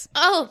lettuce.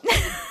 Oh,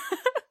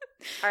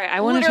 All right,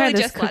 I want to try Literally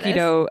this just cookie lettuce.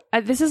 dough.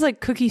 This is like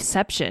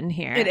cookieception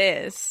here. It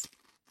is.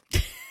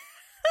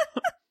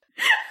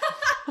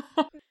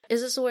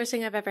 is this the worst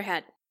thing I've ever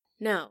had?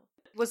 No.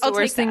 What's the I'll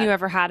worst take thing that. you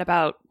ever had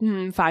about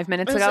 5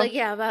 minutes It was ago? like,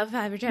 yeah, about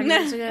 5 or 10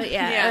 minutes ago.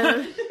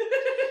 Yeah.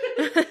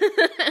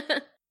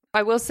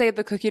 I will say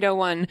the cookie dough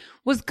one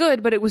was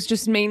good, but it was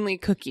just mainly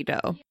cookie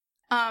dough.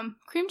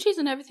 Cream cheese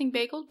and everything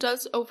bagel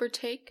does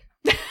overtake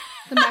the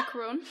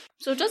macaron,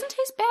 so it doesn't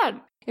taste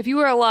bad. If you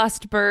were a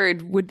lost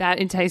bird, would that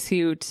entice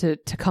you to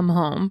come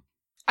home?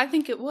 I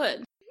think it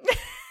would.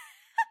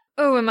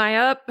 Oh, am I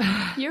up?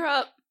 You're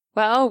up.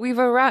 Well, we've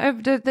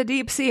arrived at the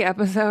deep sea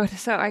episode,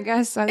 so I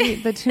guess I'll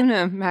eat the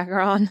tuna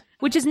macaron.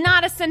 Which is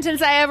not a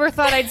sentence I ever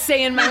thought I'd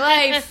say in my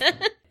life.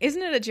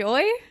 Isn't it a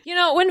joy? You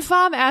know, when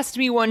Fob asked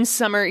me one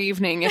summer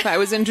evening if I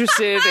was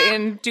interested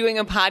in doing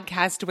a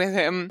podcast with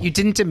him, You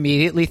didn't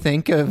immediately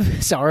think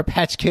of Sour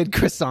Patch Kid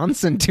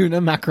croissants and tuna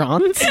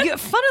macarons?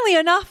 funnily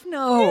enough,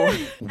 no.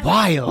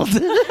 Wild.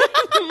 Okay,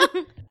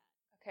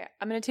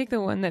 I'm going to take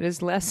the one that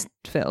is less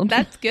filled.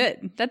 That's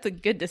good. That's a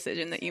good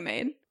decision that you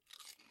made.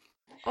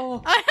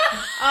 oh,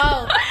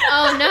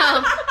 oh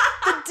no.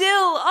 the dill.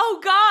 Oh,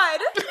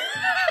 God.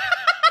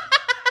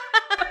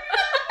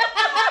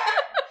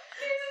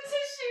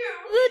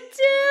 The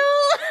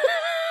dill.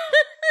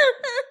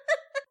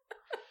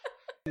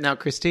 Now,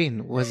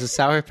 Christine, was a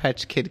Sour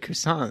Patch Kid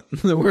croissant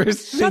the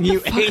worst thing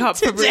you ate up,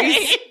 today?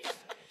 Fabrice.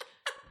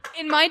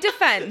 In my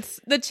defense,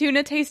 the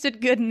tuna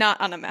tasted good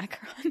not on a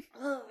macaron.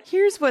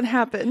 Here's what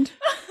happened.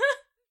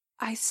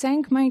 I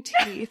sank my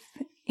teeth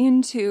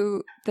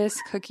into this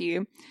cookie,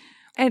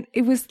 and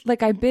it was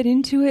like I bit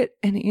into it,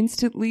 and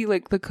instantly,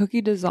 like, the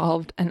cookie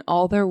dissolved, and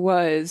all there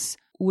was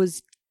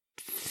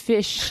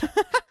fish.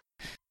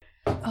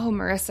 Oh,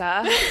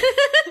 Marissa.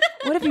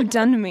 What have you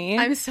done to me?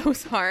 I'm so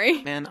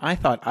sorry. Man, I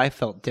thought I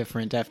felt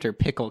different after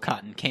pickle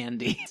cotton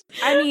candy.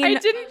 I mean, I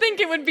didn't think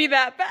it would be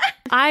that bad.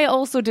 I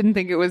also didn't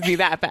think it would be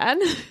that bad.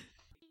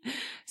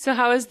 So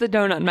how is the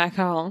donut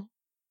macaron?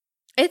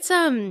 It's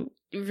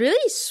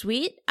really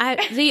sweet.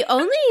 The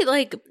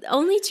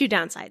only 2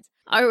 downsides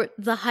are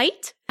the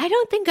height. I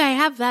don't think I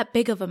have that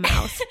big of a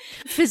mouth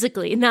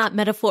physically, not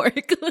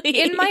metaphorically.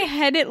 In my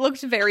head, it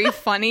looked very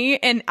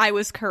funny, and I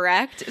was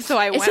correct, so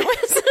I went with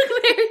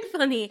It's very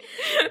funny.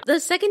 The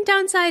second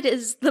downside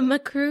is the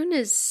macaroon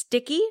is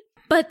sticky,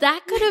 but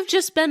that could have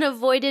just been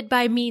avoided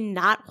by me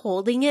not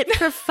holding it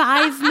for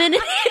 5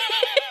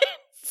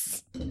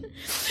 minutes.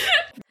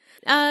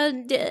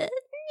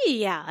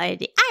 Yeah,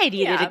 I'd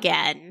eat it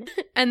again.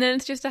 And then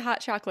it's just a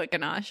hot chocolate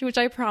ganache, which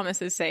I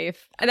promise is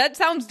safe. That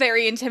sounds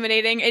very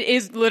intimidating. It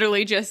is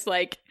literally just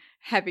like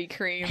heavy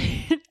cream,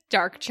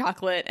 dark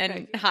chocolate,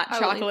 and hot I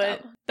will eat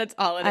chocolate. that. That's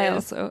all it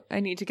is. I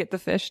need to get the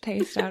fish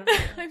taste out of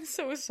it. I'm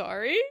so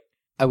sorry.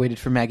 I waited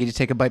for Maggie to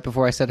take a bite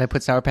before I said I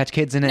put Sour Patch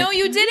Kids in it. No,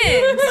 you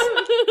didn't.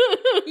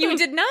 You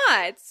did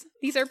not.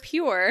 These are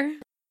pure.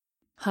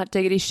 Hot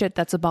diggity shit,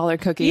 that's a baller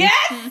cookie.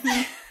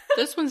 Yes!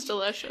 This one's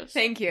delicious.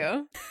 Thank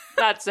you.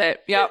 That's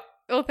it. Yep.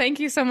 Well, thank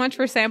you so much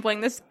for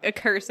sampling this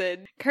cursed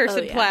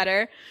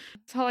platter.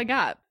 That's all I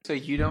got. So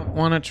you don't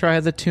want to try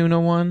the tuna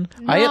one?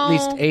 No. I at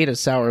least ate a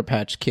Sour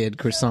Patch Kid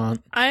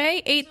croissant.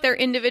 I ate their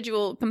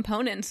individual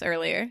components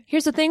earlier.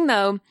 Here's the thing,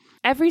 though.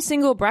 Every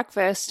single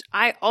breakfast,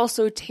 I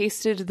also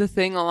tasted the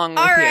thing along with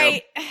All you.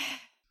 right.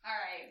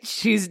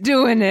 She's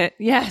doing it.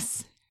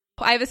 Yes.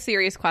 I have a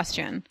serious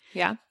question.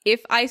 Yeah.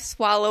 If I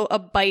swallow a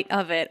bite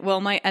of it, will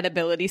my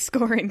edibility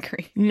score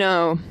increase?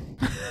 No.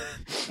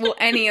 Will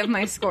any of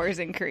my scores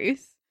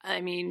increase?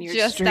 I mean, you're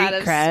Just street out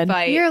of cred.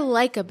 spite. Your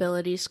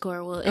likability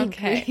score will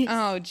increase. Okay.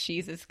 Oh,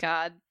 Jesus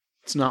God.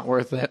 It's not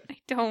worth it. I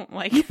don't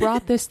like You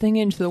brought this thing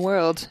into the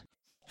world.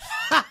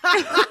 Oh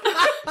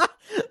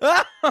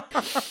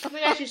my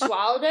gosh, you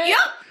swallowed it? Yep.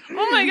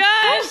 Oh my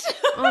gosh.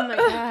 Oh my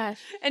gosh.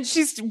 And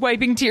she's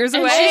wiping tears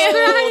And away. she's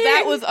crying.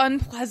 That was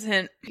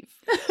unpleasant.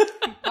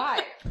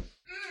 Why?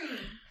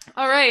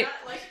 All right.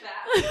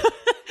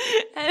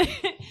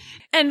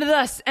 And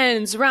thus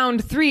ends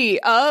round 3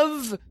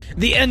 of...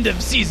 The end of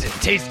season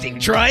tasting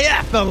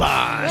triathlon.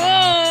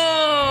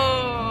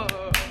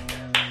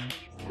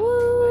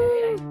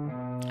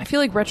 I feel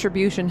like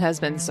retribution has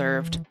been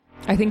served.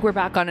 I think we're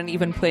back on an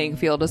even playing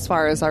field as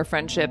far as our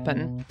friendship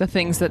and the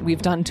things that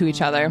we've done to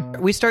each other.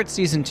 We start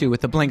season 2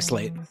 with a blank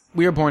slate.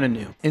 We are born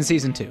anew in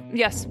season 2.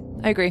 Yes,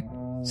 I agree.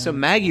 So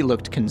Maggie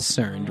looked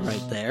concerned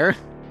right there.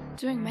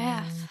 Doing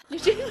math.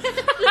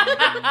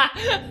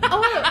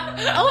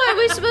 Oh, are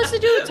we supposed to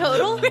do a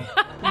total?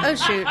 Oh,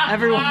 shoot.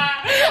 Everyone.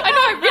 I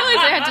know, I realized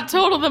I had to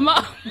total them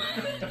up.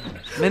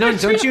 Manon,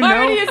 don't you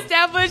Already know?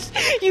 established.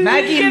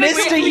 Maggie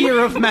missed a year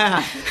of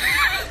math.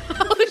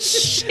 Oh,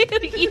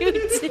 shoot, you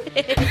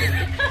did.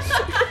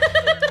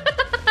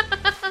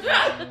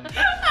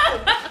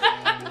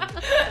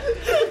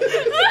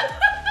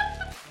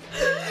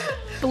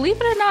 Believe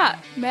it or not,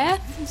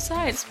 math and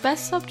science,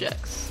 best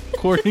subjects.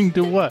 According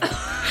to what?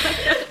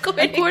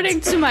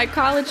 According to my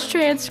college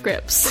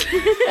transcripts.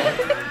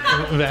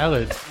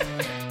 Valid.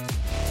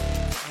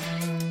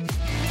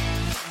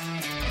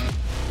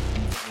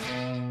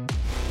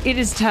 It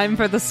is time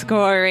for the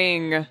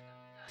scoring.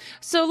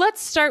 So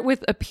let's start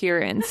with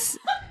appearance.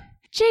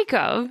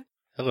 Jacob,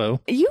 Hello.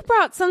 you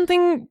brought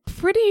something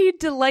pretty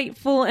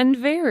delightful and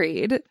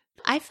varied.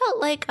 I felt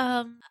like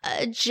a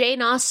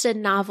Jane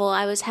Austen novel.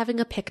 I was having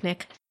a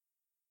picnic.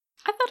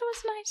 I thought it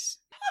was nice.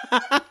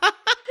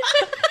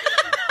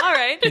 All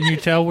right. Can you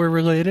tell we're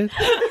related?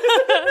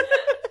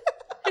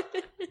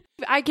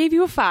 I gave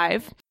you a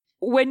 5.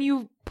 When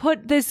you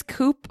put this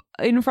coupe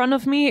in front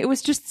of me, it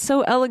was just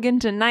so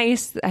elegant and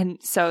nice. And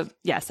so,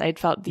 yes, I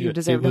felt you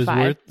deserved It a was 5.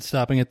 worth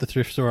stopping at the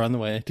thrift store on the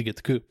way to get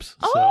the coupes.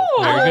 So, Oh!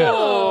 very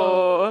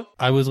good.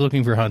 I was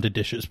looking for haunted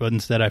dishes, but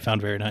instead I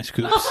found very nice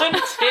coupes.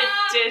 Haunted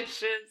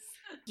dishes.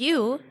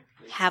 You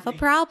have a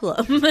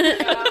problem.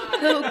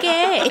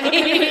 Okay.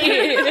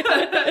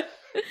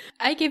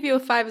 I give you a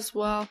 5 as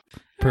well.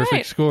 Perfect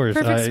right. scores.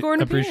 Perfect I score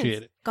and appreciate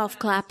appearance. it. Golf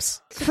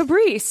claps.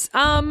 Fabrice,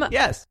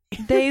 Yes.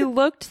 they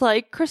looked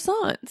like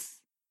croissants.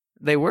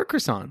 They were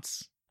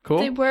croissants. Cool.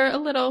 They were a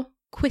little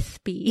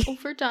Quispy.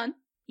 overdone.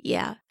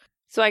 Yeah.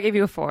 So I gave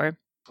you a 4.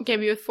 I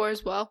gave you a 4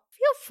 as well. I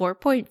feel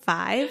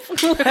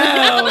 4.5.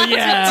 Hell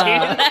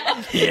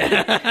yeah.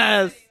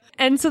 Yes.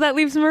 And so that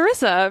leaves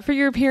Marissa for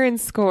your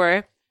appearance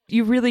score.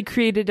 You really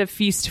created a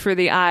feast for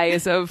the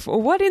eyes of,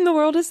 what in the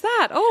world is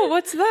that? Oh,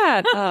 what's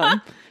that?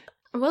 I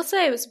will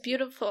say it was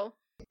beautiful,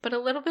 but a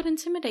little bit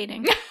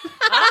intimidating.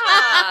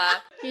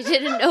 You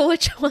didn't know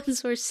which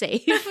ones were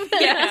safe.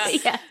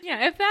 Yes. Yeah.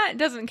 Yeah, if that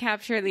doesn't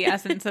capture the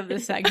essence of the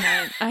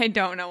segment, I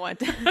don't know what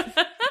does.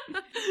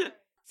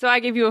 So I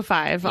gave you a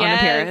 5 on Yes.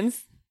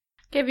 appearance.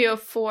 Gave you a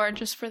 4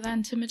 just for the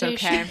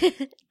intimidation.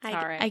 Okay. I,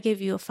 All right. I give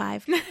you a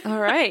 5. All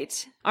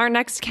right. Our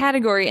next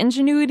category,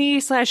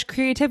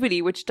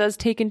 ingenuity/creativity, which does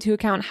take into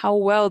account how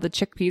well the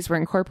chickpeas were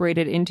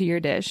incorporated into your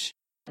dish.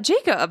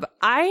 Jacob,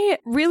 I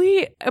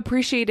really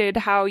appreciated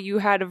how you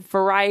had a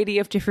variety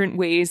of different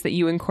ways that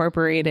you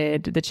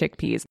incorporated the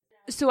chickpeas.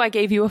 So I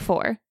gave you a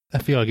 4. I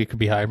feel like it could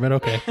be higher, but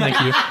okay. Thank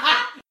you.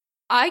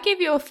 I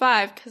gave you a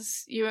 5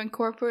 because you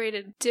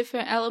incorporated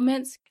different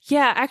elements.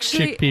 Yeah,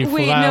 actually, Chickpea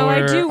wait, no,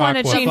 I do want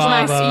to change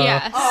my. aquafaba.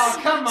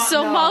 Yes.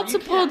 So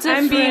multiple different.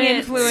 I'm being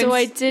influenced. So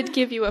I did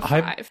give you a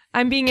 5.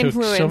 I'm being Took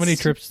influenced. so many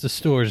trips to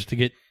stores to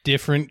get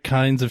different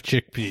kinds of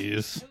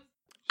chickpeas.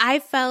 I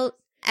felt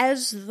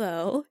as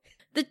though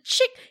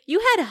you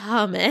had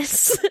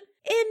hummus.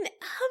 And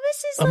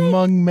hummus is like,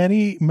 Among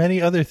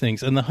many other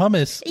things. And the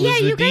hummus was Yeah,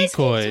 the you guys keep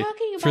decoy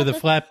talking for about the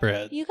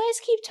flatbread. you guys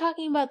keep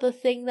talking about the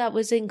thing that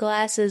was in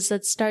glasses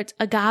that starts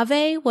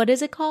agave. What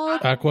is it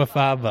called?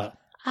 Aquafaba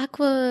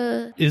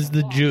Aqua. is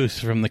the juice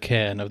from the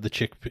can of the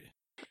chickpea.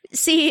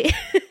 See,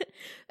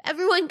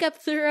 everyone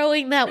kept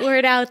throwing that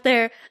word out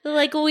there.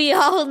 Like, we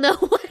all know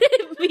what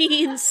it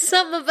means.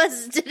 Some of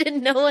us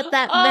didn't know what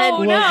that meant.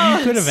 Well,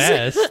 you could have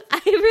asked.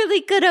 I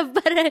really could have,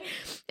 but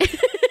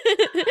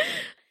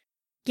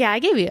yeah, I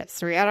gave you a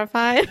 3 out of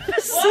 5.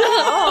 So,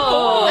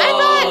 I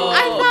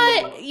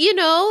thought,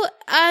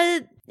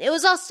 it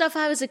was all stuff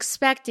I was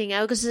expecting.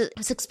 I was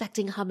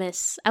expecting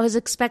hummus. I was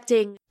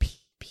expecting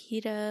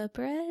pita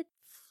bread?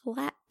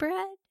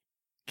 Flatbread?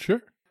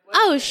 Sure.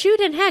 Oh, shoot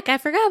and heck, I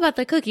forgot about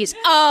the cookies.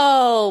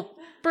 Oh,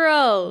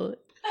 bro.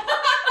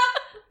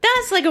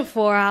 That's like a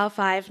 4 out of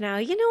 5 now.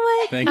 You know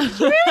what? Thank you.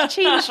 You really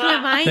changed my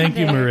mind. Thank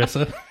you, there.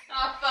 Marissa.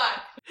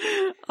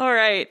 All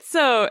right.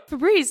 So,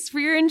 Fabrice,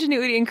 for your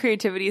ingenuity and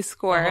creativity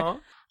score,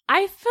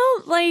 I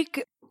felt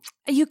like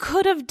you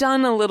could have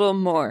done a little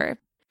more.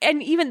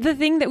 And even the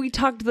thing that we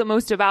talked the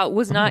most about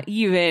was not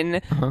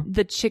even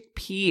the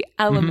chickpea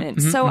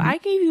element. So I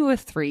gave you a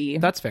 3.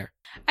 That's fair.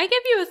 I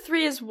give you a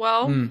 3 as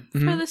well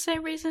for the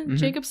same reason.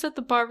 Jacob set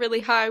the bar really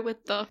high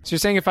with the... So you're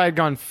saying if I had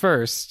gone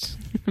first,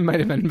 it might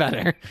have been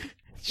better.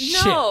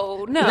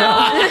 No.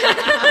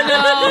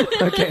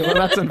 Okay, well,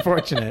 that's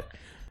unfortunate.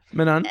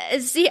 Manon?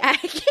 See, I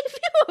gave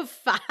you a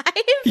 5.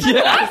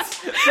 Yes!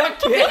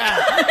 Fuck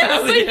yeah!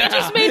 Hell So you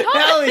just made hummus.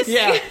 Hell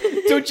yeah!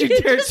 Don't you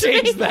dare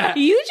change that!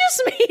 You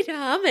just made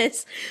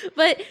hummus.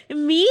 But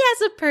me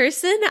as a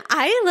person,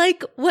 I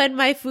like when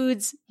my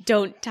foods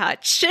don't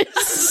touch.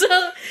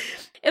 So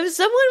if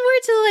someone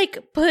were to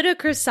like put a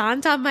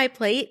croissant on my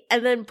plate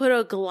and then put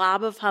a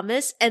glob of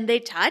hummus and they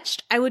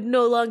touched, I would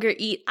no longer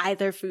eat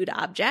either food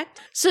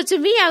object. So to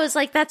me, I was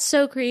like, that's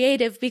so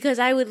creative because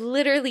I would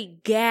literally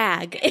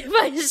gag if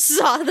I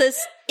saw this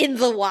in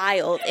the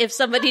wild. If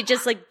somebody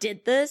just like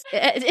did this. So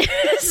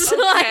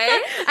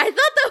I thought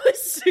that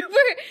was super.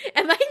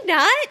 Am I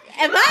not?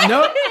 Am I?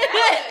 Nope.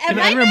 Can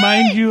I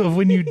remind you of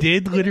when you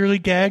did literally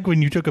gag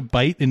when you took a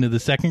bite into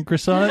the second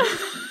croissant?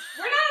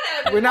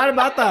 We're not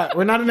about that.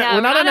 We're not an Yeah,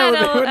 we're not an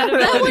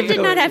That one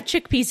did not have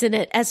chickpeas in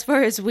it, as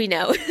far as we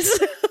know.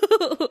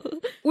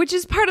 Which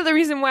is part of the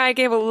reason why I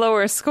gave a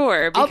lower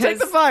score. I'll Because take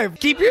the 5.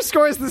 Keep your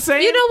scores the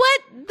same. You know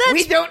what? That's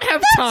we don't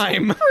have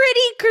time.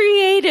 pretty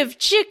creative.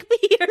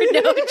 Chickpea or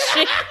no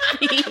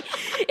chickpea.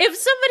 If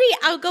somebody,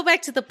 I'll go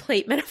back to the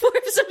plate metaphor.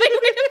 If somebody were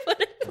to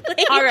put a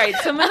plate, All right,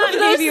 so Manon of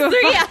those gave you a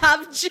 3 5.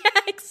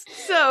 objects.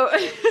 So,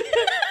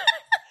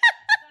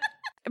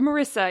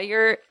 Marissa,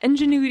 your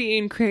ingenuity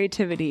and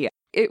creativity.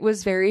 It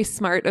was very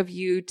smart of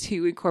you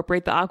to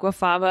incorporate the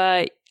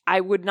aquafaba.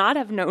 I would not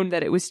have known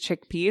that it was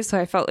chickpeas, so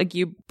I felt like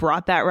you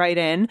brought that right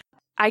in.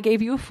 I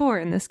gave you a 4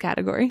 in this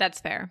category.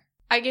 That's fair.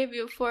 I gave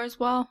you a 4 as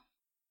well.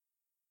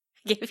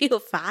 Give you a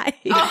 5.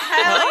 Oh,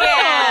 hell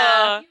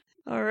yeah!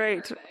 All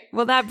right.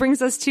 Well, that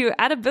brings us to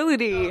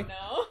edibility.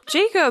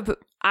 Jacob,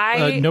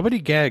 Nobody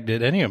gagged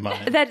at any of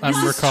mine. This I'm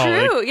is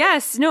recalling. true.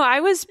 Yes. No,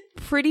 I was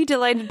pretty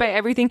delighted by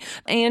everything.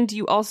 And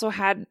you also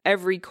had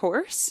every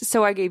course,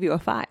 so I gave you a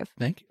 5.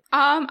 Thank you.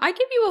 I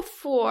give you a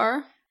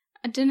 4.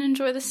 I didn't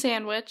enjoy the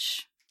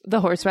sandwich, The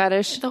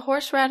horseradish. the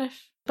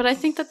horseradish, but I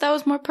think that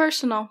was more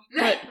personal.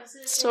 But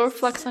it still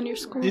reflects on your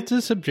score. It's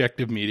a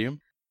subjective medium.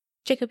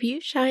 Jacob,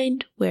 you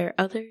shined where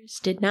others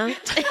did not.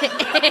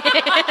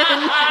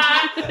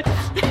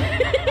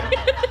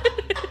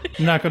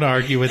 I'm not going to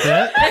argue with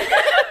that.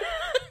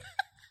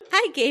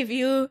 I gave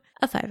you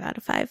a 5 out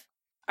of 5.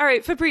 All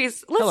right,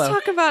 Fabrice, let's Hello.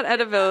 talk about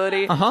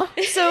edibility. Uh-huh.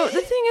 So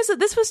the thing is that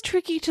this was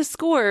tricky to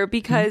score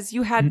because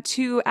you had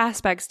 2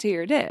 aspects to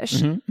your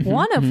dish.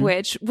 One of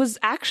which was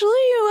actually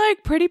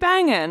like pretty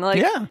banging. Like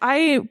Yeah.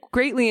 I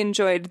greatly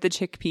enjoyed the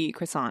chickpea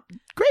croissant.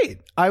 Great.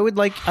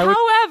 However,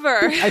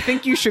 However, I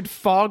think you should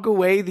fog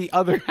away the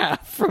other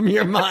half from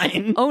your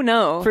mind oh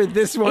no. for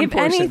this one If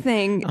portion.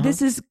 anything,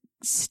 this is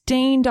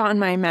stained on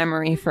my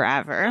memory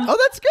forever. Oh,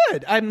 that's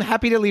good. I'm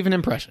happy to leave an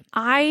impression.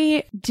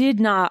 I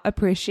did not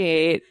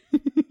appreciate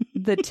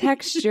the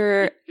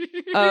texture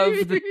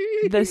of the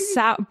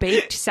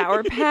baked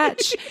Sour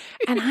Patch,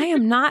 and I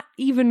am not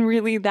even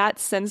really that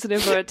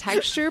sensitive of a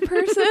texture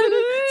person,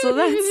 so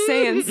that's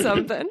saying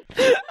something.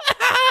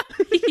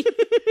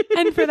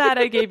 And for that,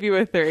 I gave you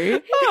a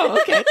 3. Oh,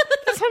 okay.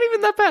 That's not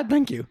even that bad.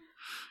 Thank you.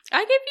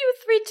 I gave you a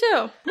 3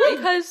 too,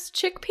 because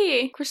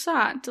chickpea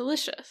croissant,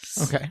 delicious.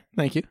 Okay.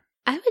 Thank you.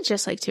 I would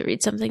just like to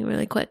read something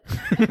really quick.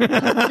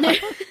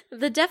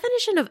 The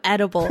definition of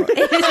edible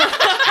is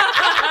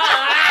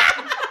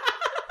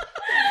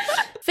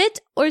fit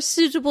or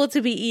suitable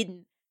to be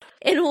eaten.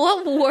 In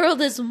what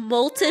world is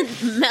molten,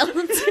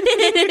 melted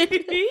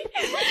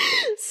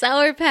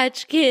Sour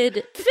Patch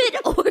Kid fit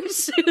or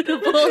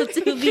suitable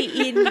to be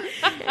eaten?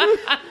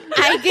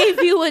 I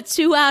gave you a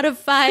 2 out of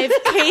 5.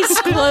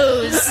 Case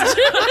closed.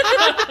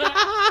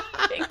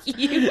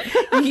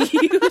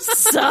 You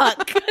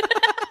suck.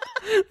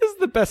 This is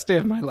the best day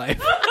of my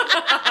life.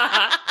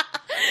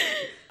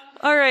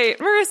 All right,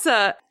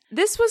 Marissa,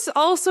 this was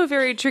also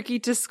very tricky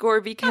to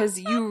score because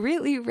you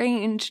really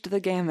ranged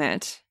the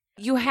gamut.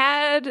 You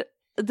had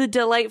the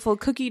delightful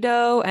cookie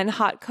dough and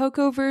hot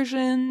cocoa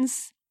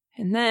versions,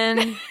 and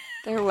then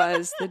there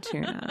was the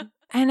tuna.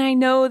 And I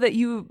know that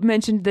you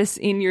mentioned this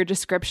in your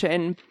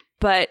description,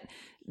 but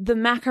the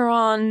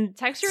macaron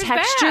Texture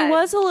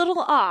was a little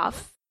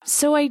off.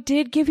 So I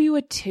did give you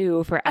a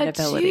 2 for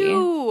edibility. A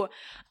 2.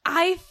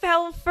 I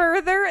fell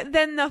further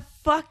than the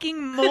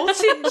fucking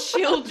molten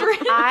children.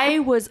 I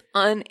was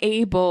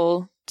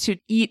unable to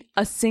eat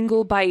a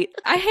single bite.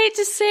 I hate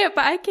to say it,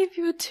 but I gave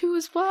you a 2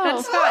 as well.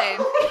 That's fine.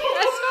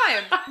 That's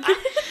fine.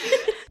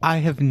 I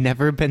have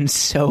never been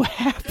so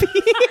happy.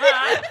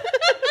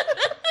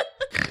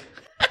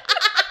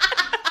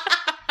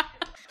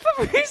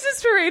 Fabrice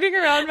is parading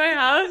around my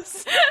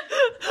house.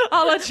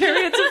 A la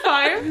Chariots of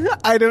Fire.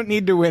 I don't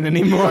need to win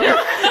anymore.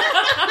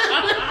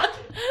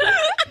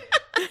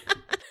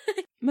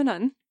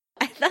 Manon.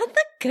 I thought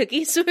the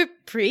cookies were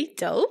pretty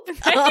dope.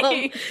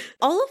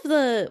 All of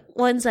the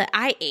ones that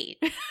I ate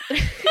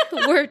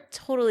were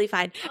totally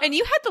fine. And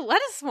you had the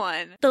lettuce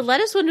one. The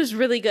lettuce one was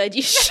really good.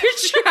 You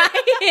should try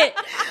it.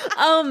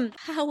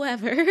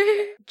 However,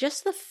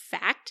 just the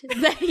fact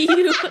that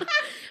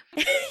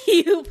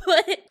you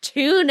put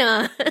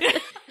tuna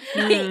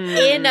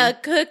in a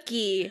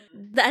cookie,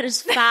 that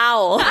is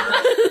foul.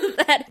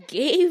 That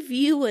gave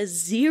you a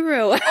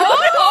 0 out of 5.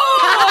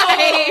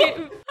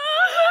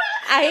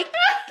 I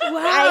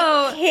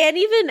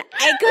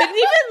couldn't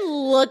even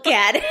look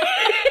at it.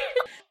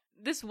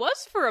 This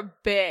was for a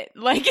bit.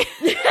 Like,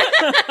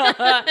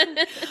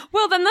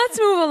 well, then let's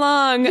move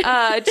along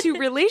to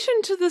relation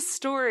to the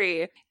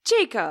story.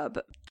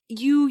 Jacob,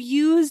 you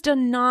used a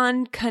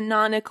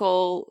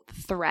non-canonical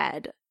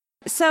thread.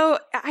 So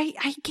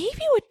I gave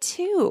you a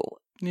 2.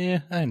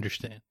 Yeah, I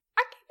understand.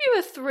 I gave you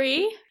a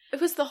 3.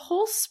 It was the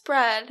whole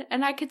spread,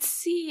 and I could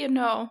see,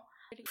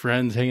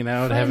 Friends hanging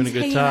out, Friends having a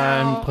good hanging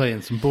time, out.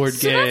 playing some board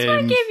So games. that's why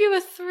I gave you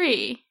a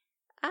 3.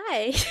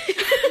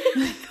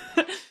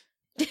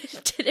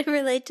 Did it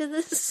relate to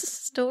this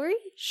story?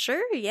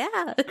 Sure,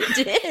 yeah, it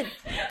did.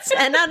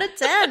 10 out of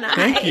 10.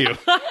 Thank you.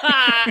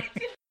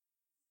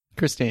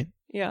 Christine,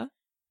 Yeah.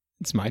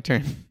 it's my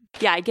turn.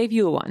 Yeah, I gave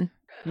you a 1.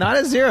 Not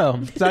a 0.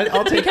 So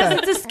I'll take Because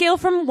that. it's a scale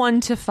from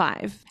 1 to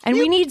 5. And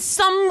we need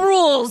some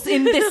rules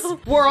in this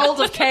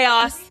world of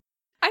chaos.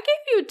 I gave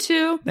you a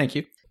 2. Thank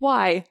you.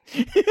 Why?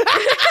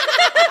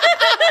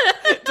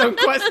 Don't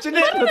question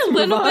it. Let's A move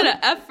little on. bit of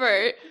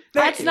effort.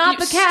 That's not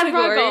the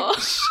category. Struggle.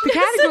 The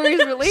category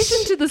is relation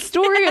to the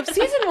story of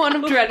season 1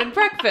 of Dread and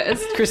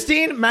Breakfast.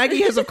 Christine,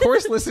 Maggie has, of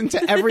course, listened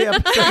to every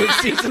episode of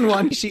season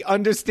 1. She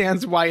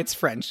understands why it's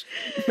French.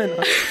 Did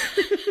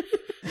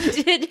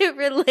it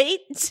relate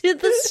to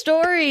the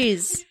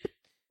stories?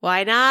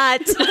 Why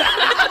not? 5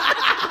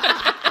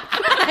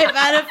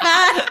 out of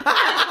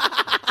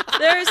 5.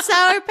 They're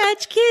Sour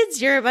Patch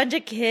Kids. You're a bunch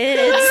of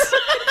kids.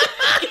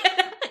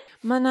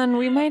 Manon,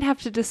 we might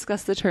have to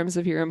discuss the terms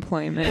of your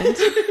employment.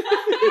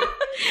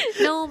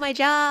 No, my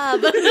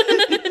job.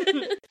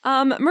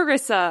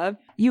 Marissa,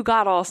 you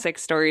got all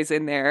 6 stories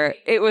in there.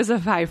 It was a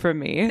 5 from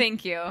me.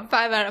 thank you.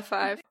 5 out of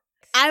 5.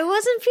 I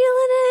wasn't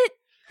feeling it.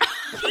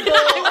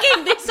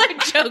 Okay, these are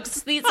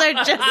jokes. These are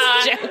just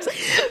jokes.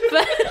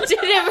 But did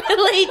it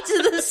relate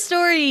to the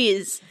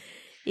stories?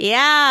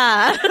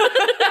 Yeah.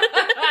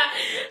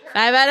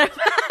 5 out of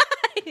 5.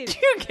 You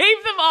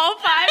gave them all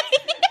 5?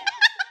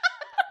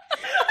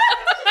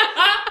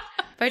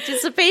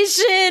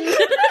 Participation.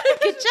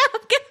 Good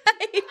job,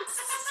 guys.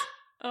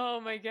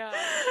 Oh my god.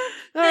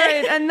 All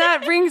right, and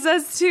that brings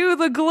us to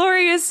the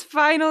glorious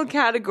final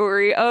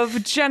category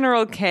of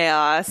general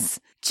chaos.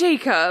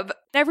 Jacob,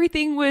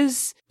 everything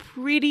was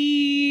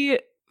pretty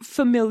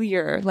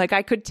familiar. Like,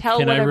 I could tell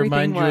Can what I everything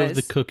remind was. you of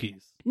the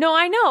cookies? No,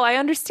 I know. I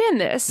understand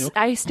this. Nope.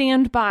 I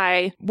stand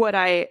by what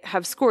I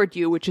have scored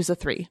you, which is a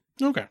 3.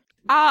 Okay.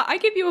 I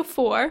give you a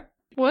 4.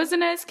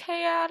 Wasn't as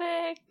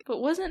chaotic, but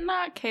wasn't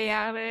not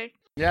chaotic.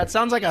 Yeah, it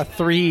sounds like a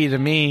 3 to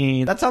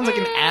me. That sounds like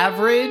an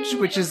average,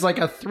 which is like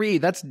a 3.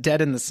 That's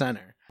dead in the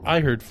center.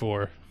 I heard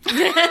 4.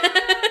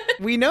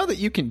 We know that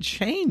you can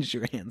change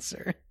your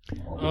answer.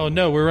 Oh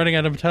no, we're running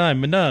out of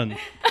time. Manon.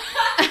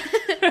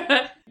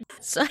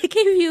 So I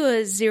gave you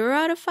a 0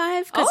 out of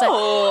 5 because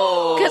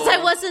I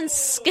wasn't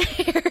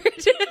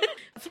scared.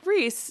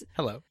 Fabrice,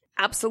 Hello.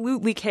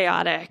 absolutely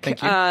chaotic.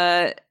 Thank you.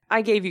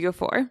 I gave you a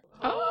 4.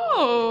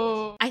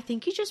 Oh. I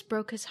think you just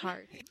broke his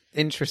heart.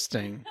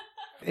 Interesting.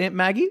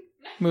 Maggie,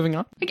 moving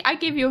on. I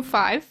gave you a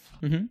 5.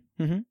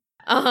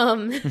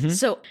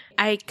 So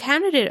I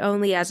counted it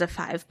only as a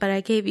 5, but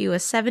I gave you a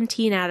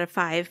 17 out of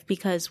 5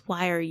 because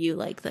why are you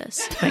like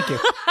this? Thank you.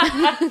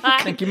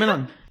 Thank you,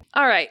 Manon.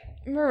 All right,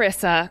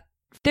 Marissa.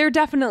 There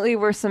definitely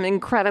were some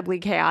incredibly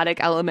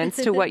chaotic elements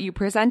to what you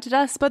presented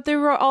us, but there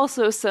were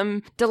also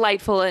some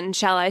delightful and,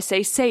 shall I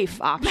say, safe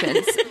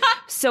options.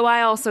 So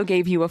I also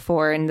gave you a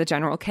 4 in the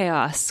general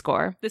chaos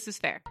score. This is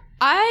fair.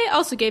 I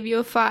also gave you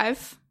a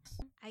 5.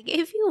 I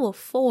gave you a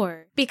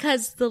 4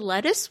 because the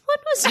lettuce one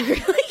was really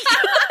good.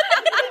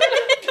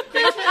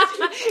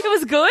 It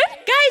was good?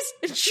 Guys,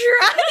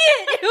 try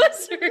it. It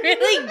was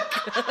really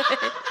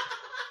good.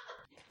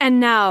 And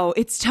now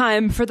it's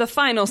time for the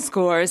final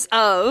scores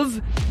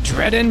of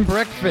Dread and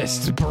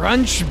Breakfast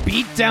Brunch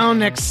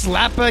Beatdown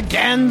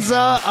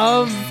Extravaganza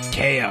of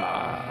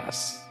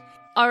Chaos.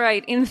 All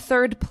right, in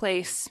third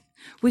place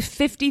with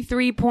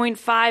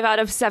 53.5 out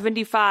of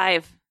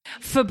 75,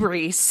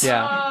 Fabrice.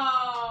 Yeah.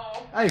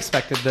 I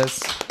expected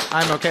this.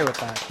 I'm okay with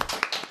that.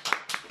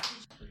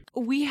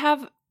 We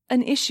have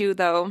an issue,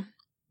 though,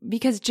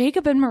 because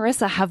Jacob and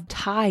Marissa have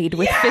tied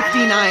with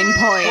 59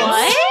 points.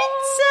 What?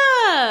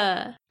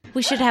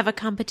 We should have a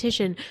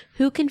competition.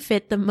 Who can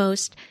fit the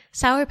most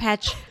Sour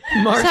Patch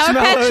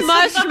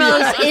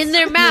Marshmallows in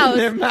their mouth, in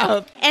their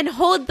mouth and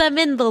hold them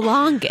in the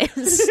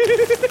longest?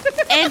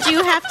 And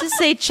you have to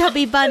say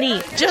Chubby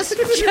Bunny. Just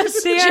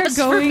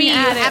for me, you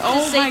have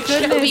to say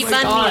Chubby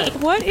Bunny.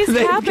 What is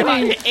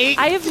happening?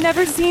 I have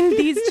never seen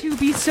these two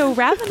be so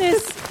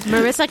ravenous.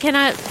 Marissa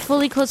cannot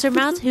fully close her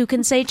mouth. Who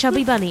can say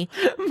Chubby Bunny?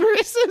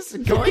 Marissa's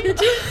going to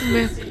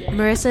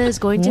Marissa is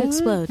going to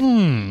explode.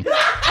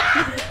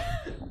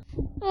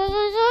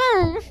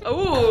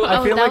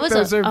 I feel like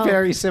those are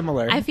very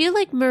similar. I feel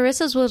like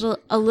Marissa's was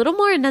a little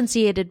more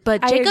enunciated,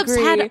 but Jacob's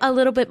had a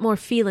little bit more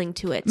feeling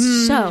to it.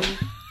 So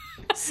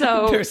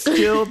they're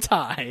still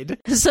tied.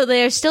 So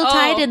they are still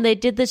tied, and they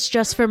did this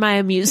just for my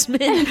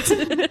amusement.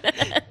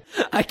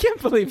 I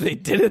can't believe they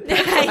did it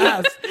that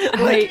fast.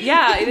 They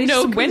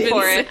just went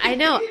for it. I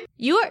know.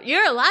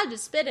 You're allowed to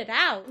spit it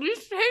out.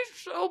 This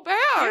tastes so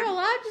bad. You're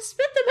allowed to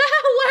spit them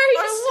out. Why are you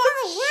I want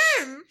to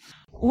win.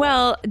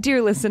 Well,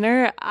 dear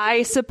listener,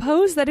 I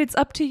suppose that it's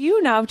up to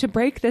you now to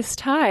break this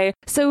tie.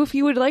 So if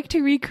you would like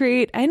to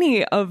recreate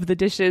any of the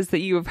dishes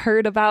that you have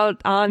heard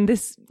about on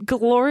this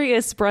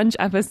glorious brunch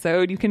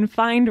episode, you can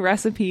find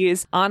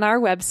recipes on our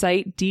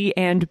website,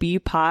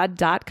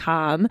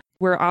 dandbpod.com.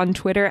 We're on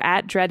Twitter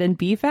at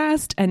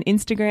DreadandBeFast and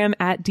Instagram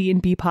at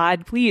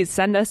DandBpod. Please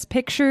send us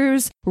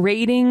pictures,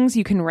 ratings.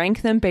 You can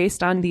rank them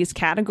based on these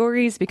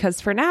categories because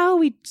for now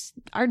we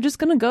are just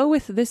going to go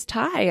with this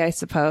tie, I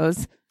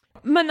suppose.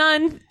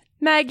 Manon,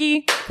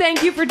 Maggie,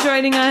 thank you for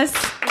joining us.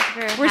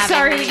 We're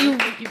sorry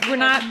that you were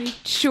not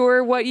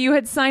sure what you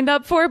had signed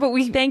up for, but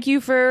we thank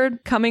you for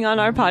coming on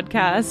our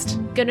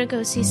podcast. Gonna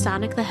go see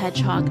Sonic the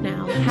Hedgehog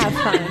now. Have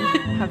fun.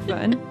 Have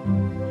fun.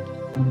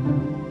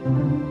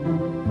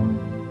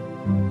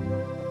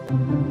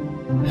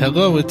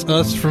 Hello, it's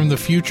us from the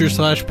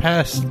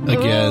future/past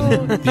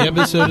again. The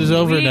episode is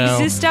over We now.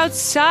 exist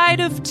outside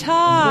of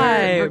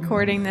time. We're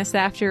recording this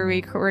after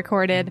we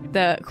recorded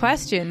the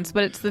questions,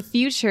 but it's the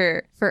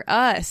future. For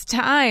us,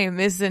 time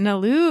is an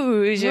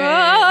illusion.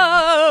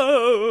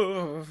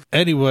 Whoa.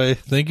 Anyway,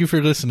 thank you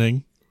for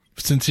listening.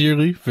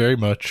 Sincerely, very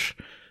much.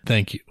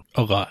 Thank you.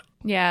 A lot.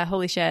 Yeah,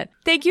 holy shit.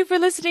 Thank you for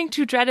listening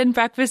to Dread and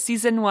Breakfast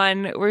Season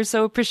 1. We're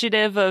so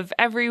appreciative of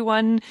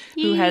everyone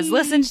who has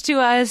listened to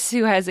us,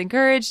 who has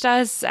encouraged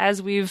us as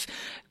we've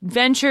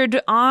ventured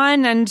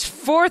on, and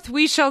forth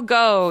we shall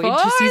go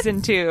into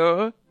Season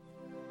 2.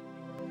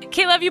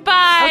 Okay, love you,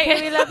 bye!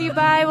 Okay, we love you,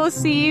 bye. We'll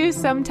see you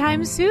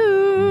sometime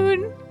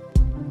soon.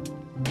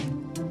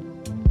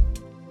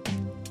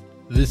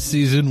 This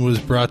season was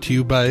brought to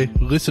you by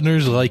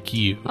listeners like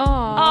you.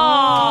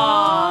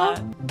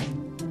 Aww.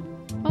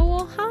 Oh,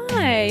 well,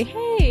 hi.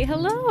 Hey,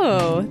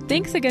 hello.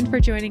 Thanks again for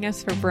joining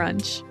us for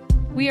brunch.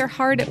 We are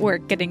hard at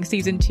work getting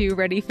Season 2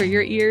 ready for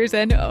your ears,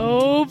 and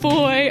oh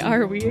boy,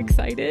 are we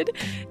excited.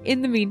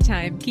 In the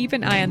meantime, keep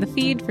an eye on the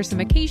feed for some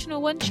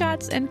occasional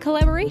one-shots and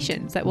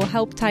collaborations that will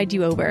help tide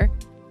you over.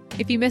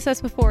 If you miss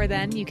us before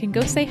then, you can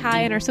go say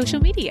hi on our social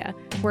media.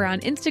 We're on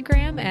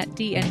Instagram at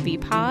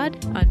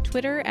DNBpod, on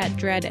Twitter at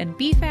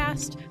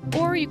DreadandBeFast,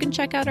 or you can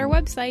check out our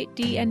website,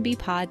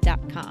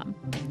 dnbpod.com.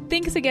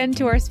 Thanks again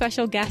to our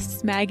special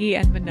guests, Maggie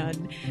and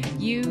Manon.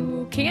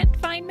 You can't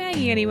find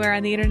Maggie anywhere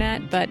on the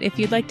internet, but if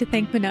you'd like to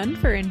thank Manon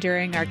for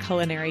enduring our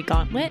culinary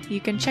gauntlet,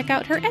 you can check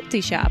out her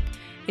Etsy shop.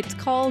 It's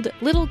called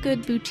Little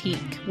Good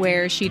Boutique,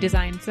 where she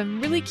designed some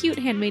really cute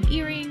handmade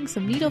earrings,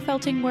 some needle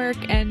felting work,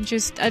 and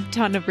just a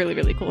ton of really,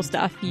 really cool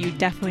stuff. You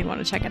definitely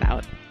want to check it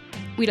out.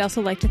 We'd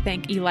also like to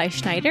thank Eli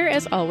Schneider,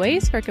 as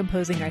always, for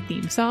composing our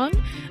theme song.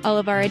 All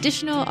of our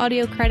additional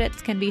audio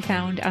credits can be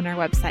found on our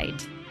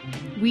website.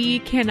 We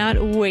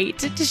cannot wait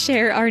to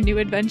share our new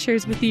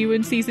adventures with you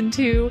in Season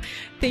 2.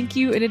 Thank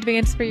you in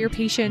advance for your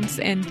patience,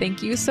 and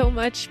thank you so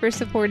much for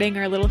supporting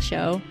our little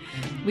show.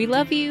 We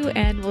love you,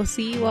 and we'll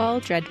see you all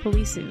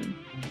dreadfully soon.